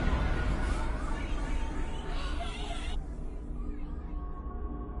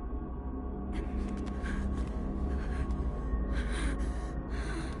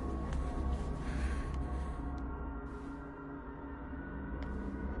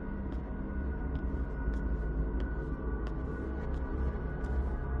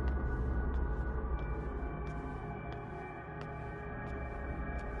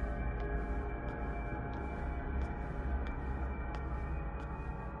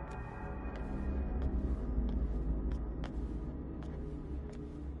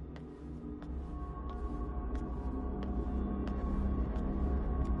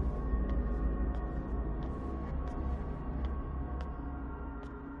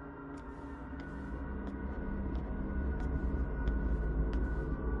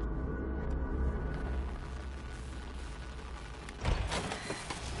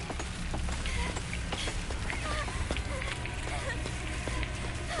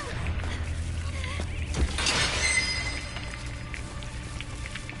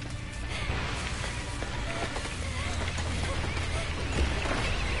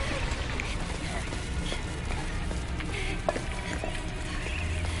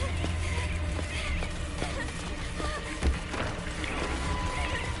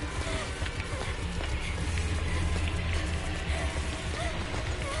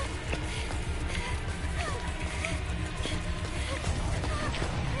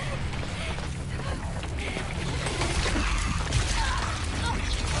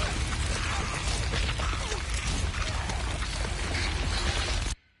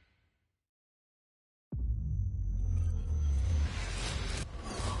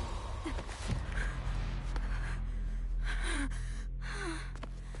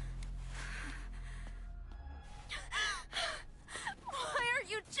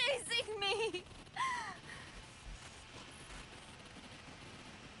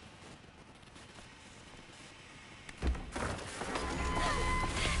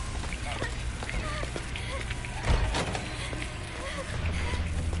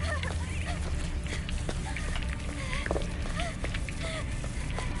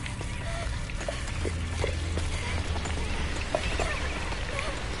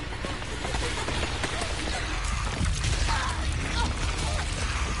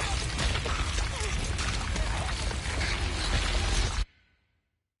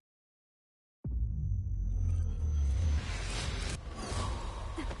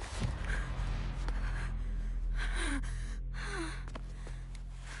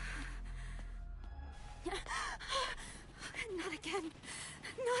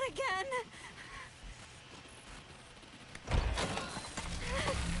 Not again!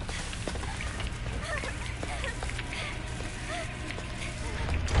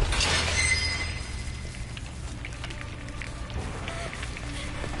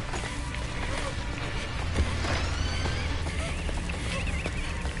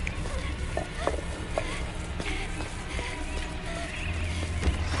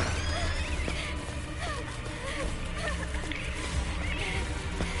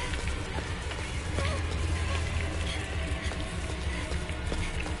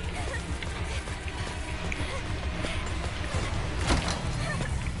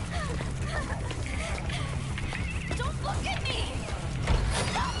 Don't look at me!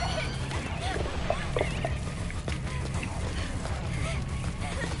 Stop it!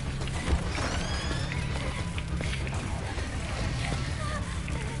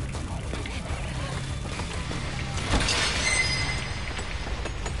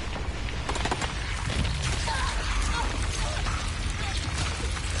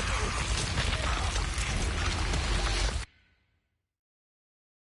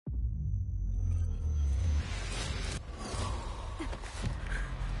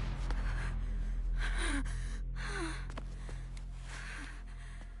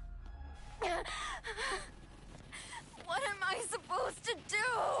 What am I supposed to do?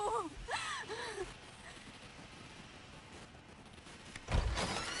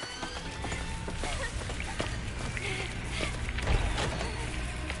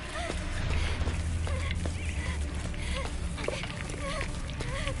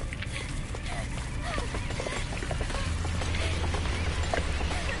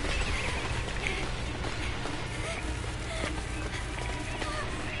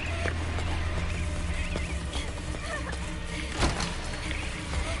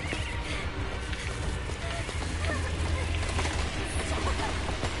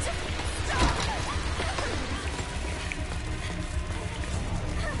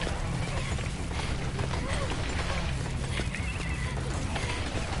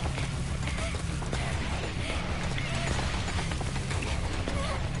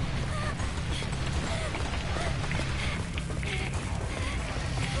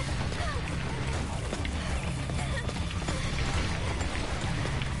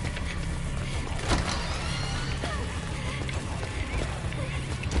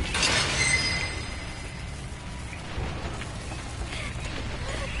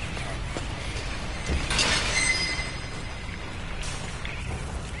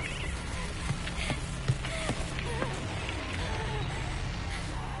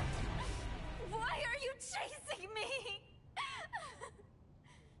 Why are you chasing me?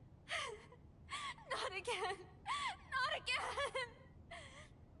 Not again. Not again.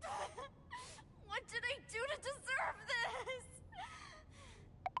 What did I do to deserve this?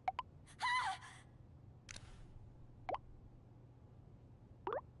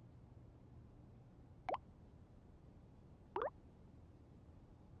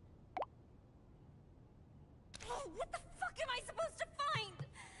 What the fuck am I supposed to find?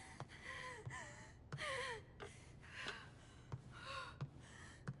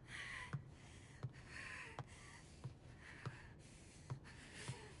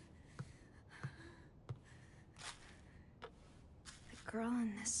 The girl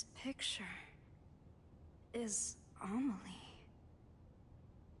in this picture is Amelie.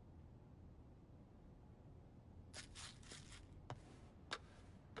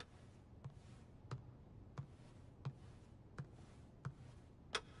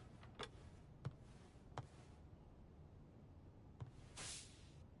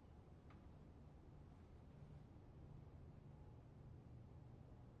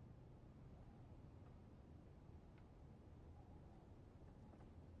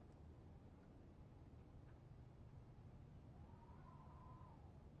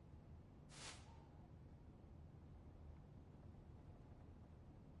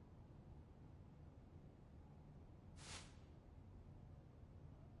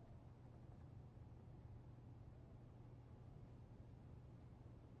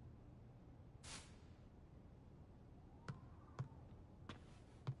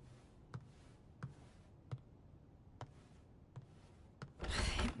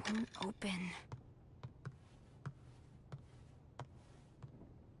 It won't open.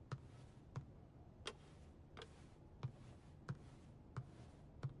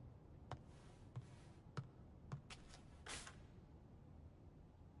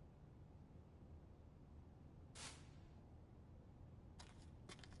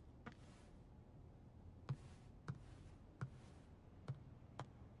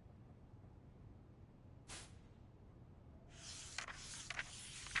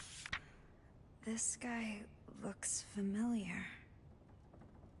 This guy looks familiar.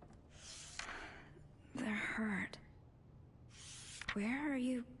 They're hurt. Where are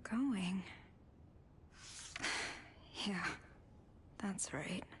you going? Yeah, that's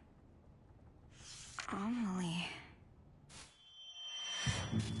right. Amelie.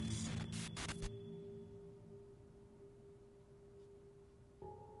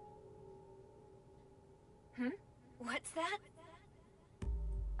 What's that?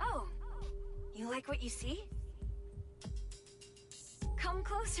 Oh, you like what you see? Come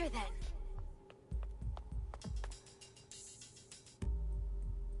closer then.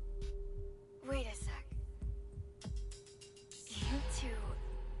 Wait a sec. You two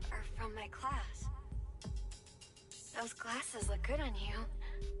are from my class. Those glasses look good on you.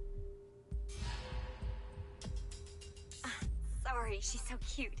 Sorry, she's so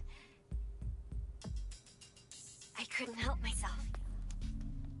cute. I couldn't help myself.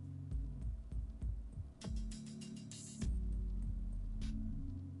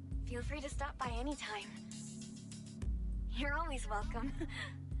 Feel free to stop by anytime. You're always welcome.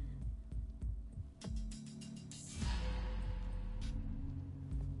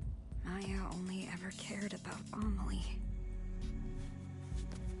 Maya only ever cared about Amelie.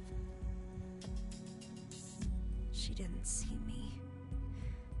 She didn't see me.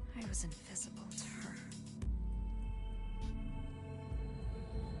 I was invisible to her.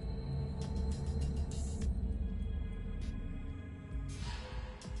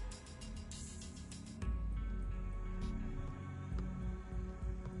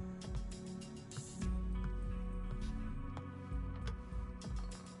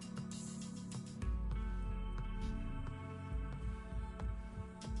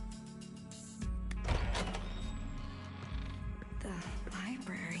 The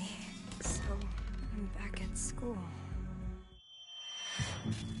library. So, I'm back at school.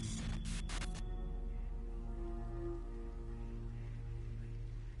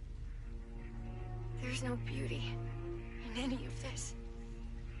 There's no beauty in any of this.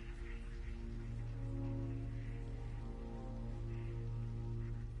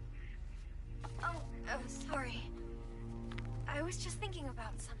 Oh, sorry. I was just thinking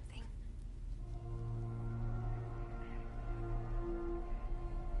about something.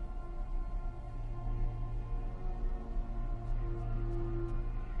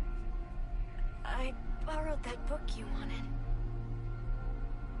 I borrowed that book you wanted.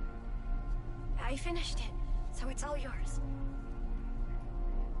 I finished it, so it's all yours.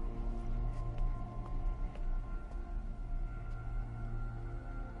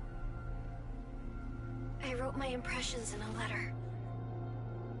 I wrote my impressions in a letter.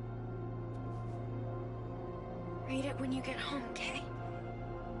 Read it when you get home, okay?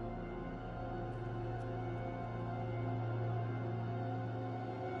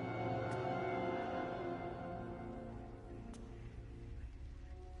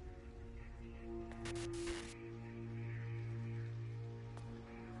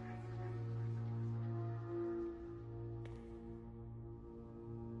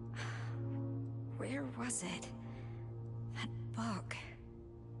 Where was it? That book.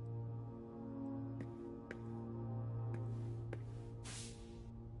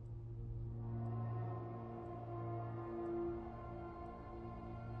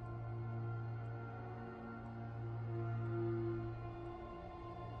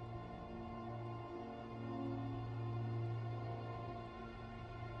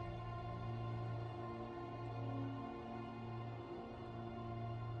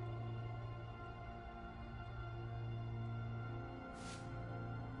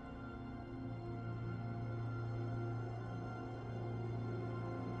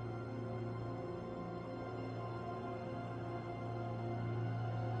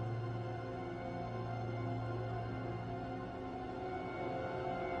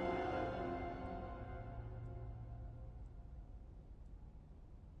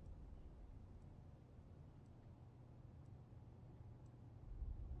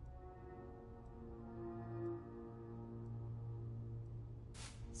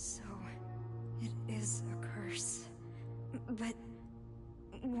 So, it is a curse. But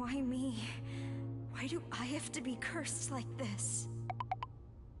why me? Why do I have to be cursed like this?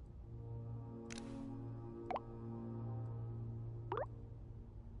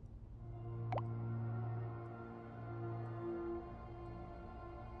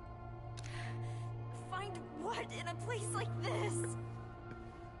 Find what in a place like this?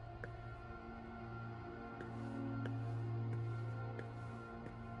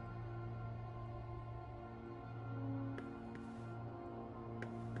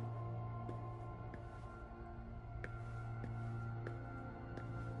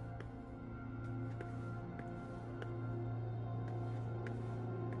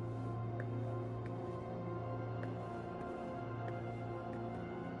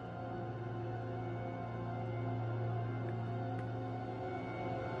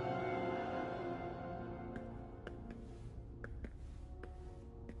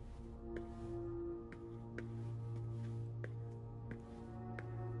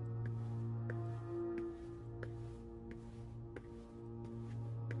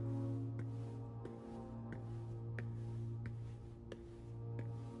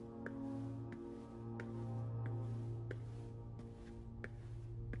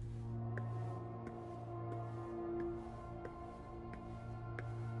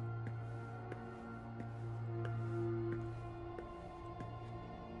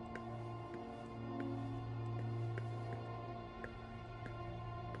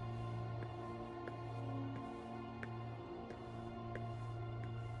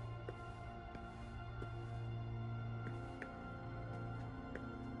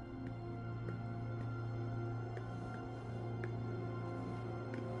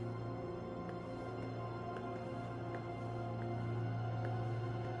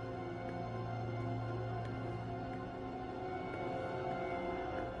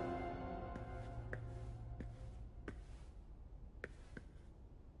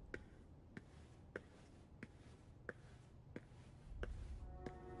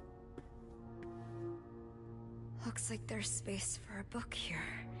 Looks like there's space for a book here.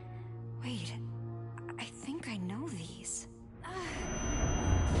 Wait, I think I know these.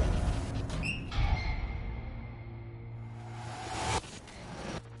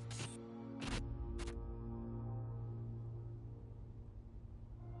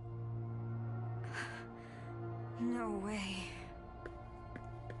 No way.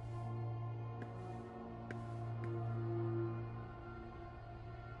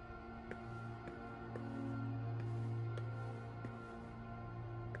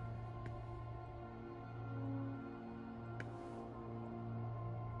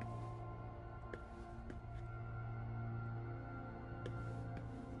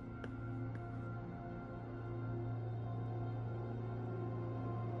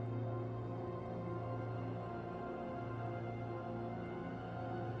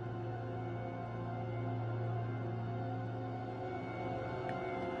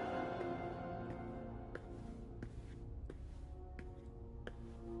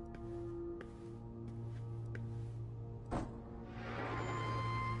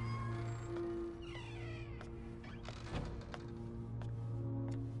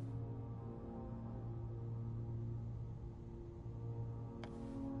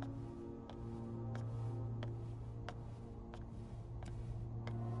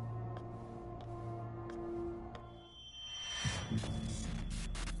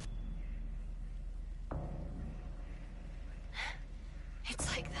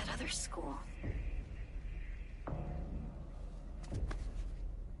 It's like that other school.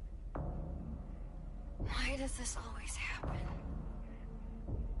 Why does this always happen?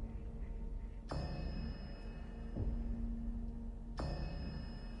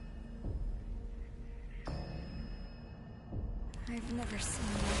 I've never seen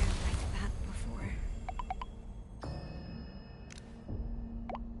air like that before.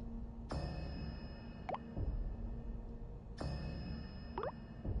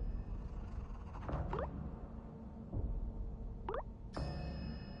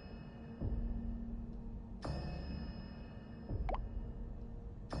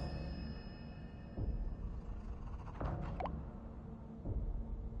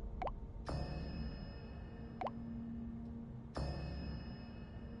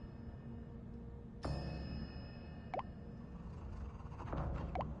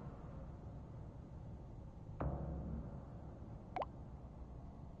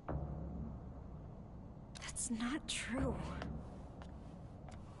 That's not true.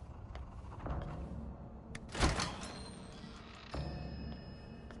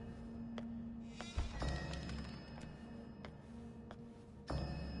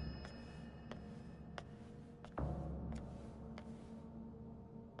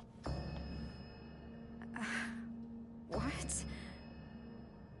 What?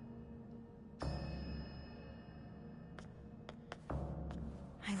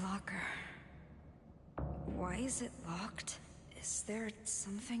 My locker. Why is it locked? Is there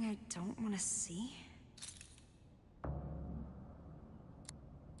something I don't want to see?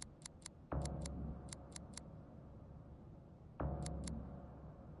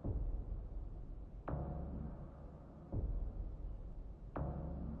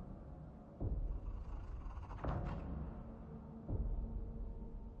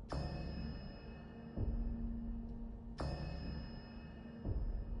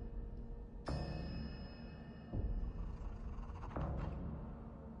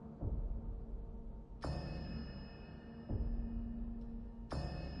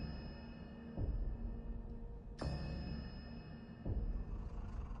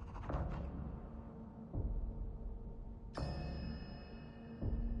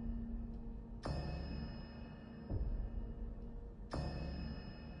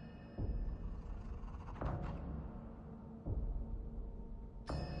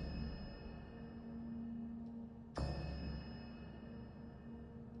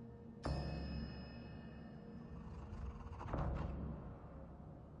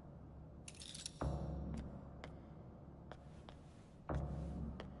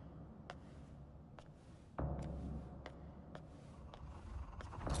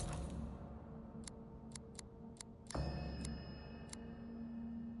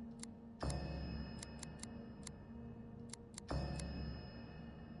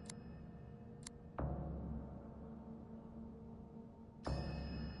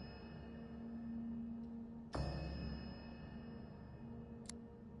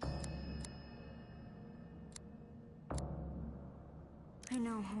 I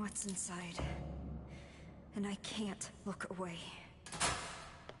know what's inside, and I can't look away.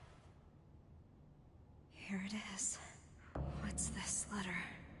 Here it is. What's this letter?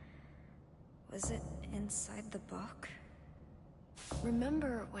 Was it inside the book?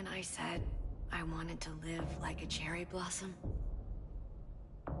 Remember when I said I wanted to live like a cherry blossom?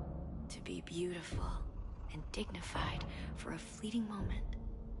 To be beautiful and dignified for a fleeting moment,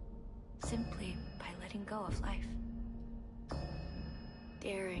 simply by letting go of life.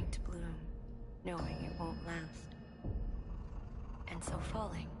 Daring to bloom, knowing it won't last. And so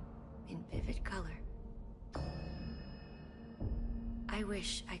falling in vivid color. I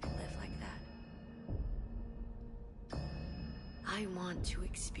wish I could live like that. I want to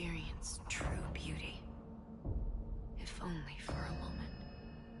experience true beauty, if only for a moment.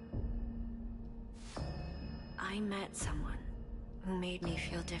 I met someone who made me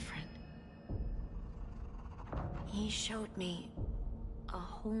feel different. He showed me a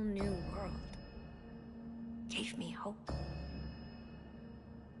whole new world. Gave me hope.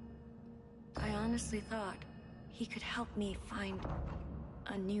 I honestly thought he could help me find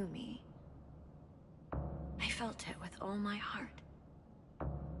a new me. I felt it with all my heart.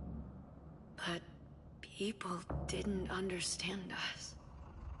 But people didn't understand us.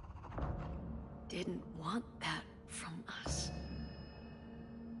 Didn't want that from us.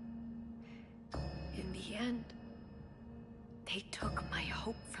 In the end, they took my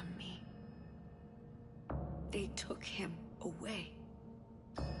hope from me. They took him away.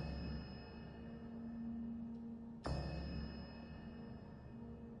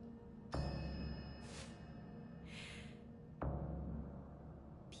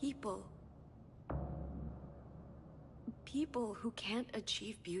 People who can't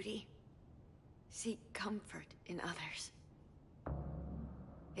achieve beauty seek comfort in others.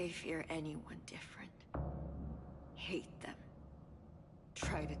 They fear anyone different, hate them,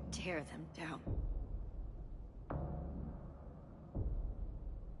 try to tear them down.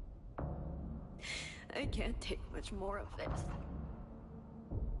 I can't take much more of this.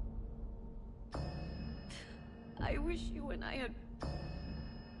 I wish you and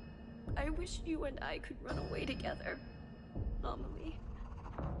I could run away together, Amelie.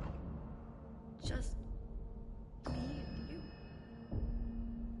 Just me and you.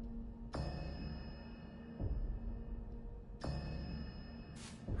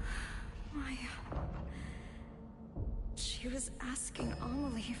 Maya. She was asking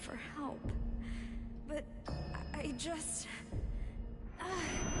Amelie for help. But I just...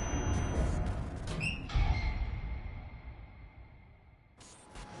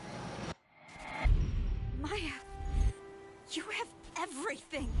 Maya, you have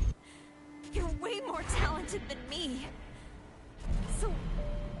everything. You're way more talented than me. So,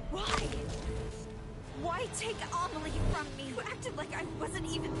 why? Why take Amelie from me? You acted like I wasn't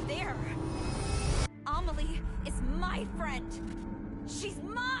even there. Amelie is my friend. She's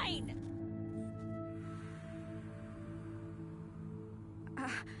mine!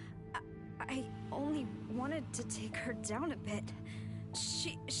 I only wanted to take her down a bit.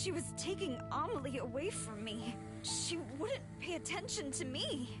 She was taking Amelie away from me. She wouldn't pay attention to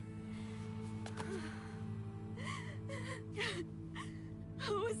me.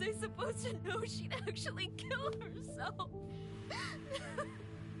 How was I supposed to know she'd actually kill herself?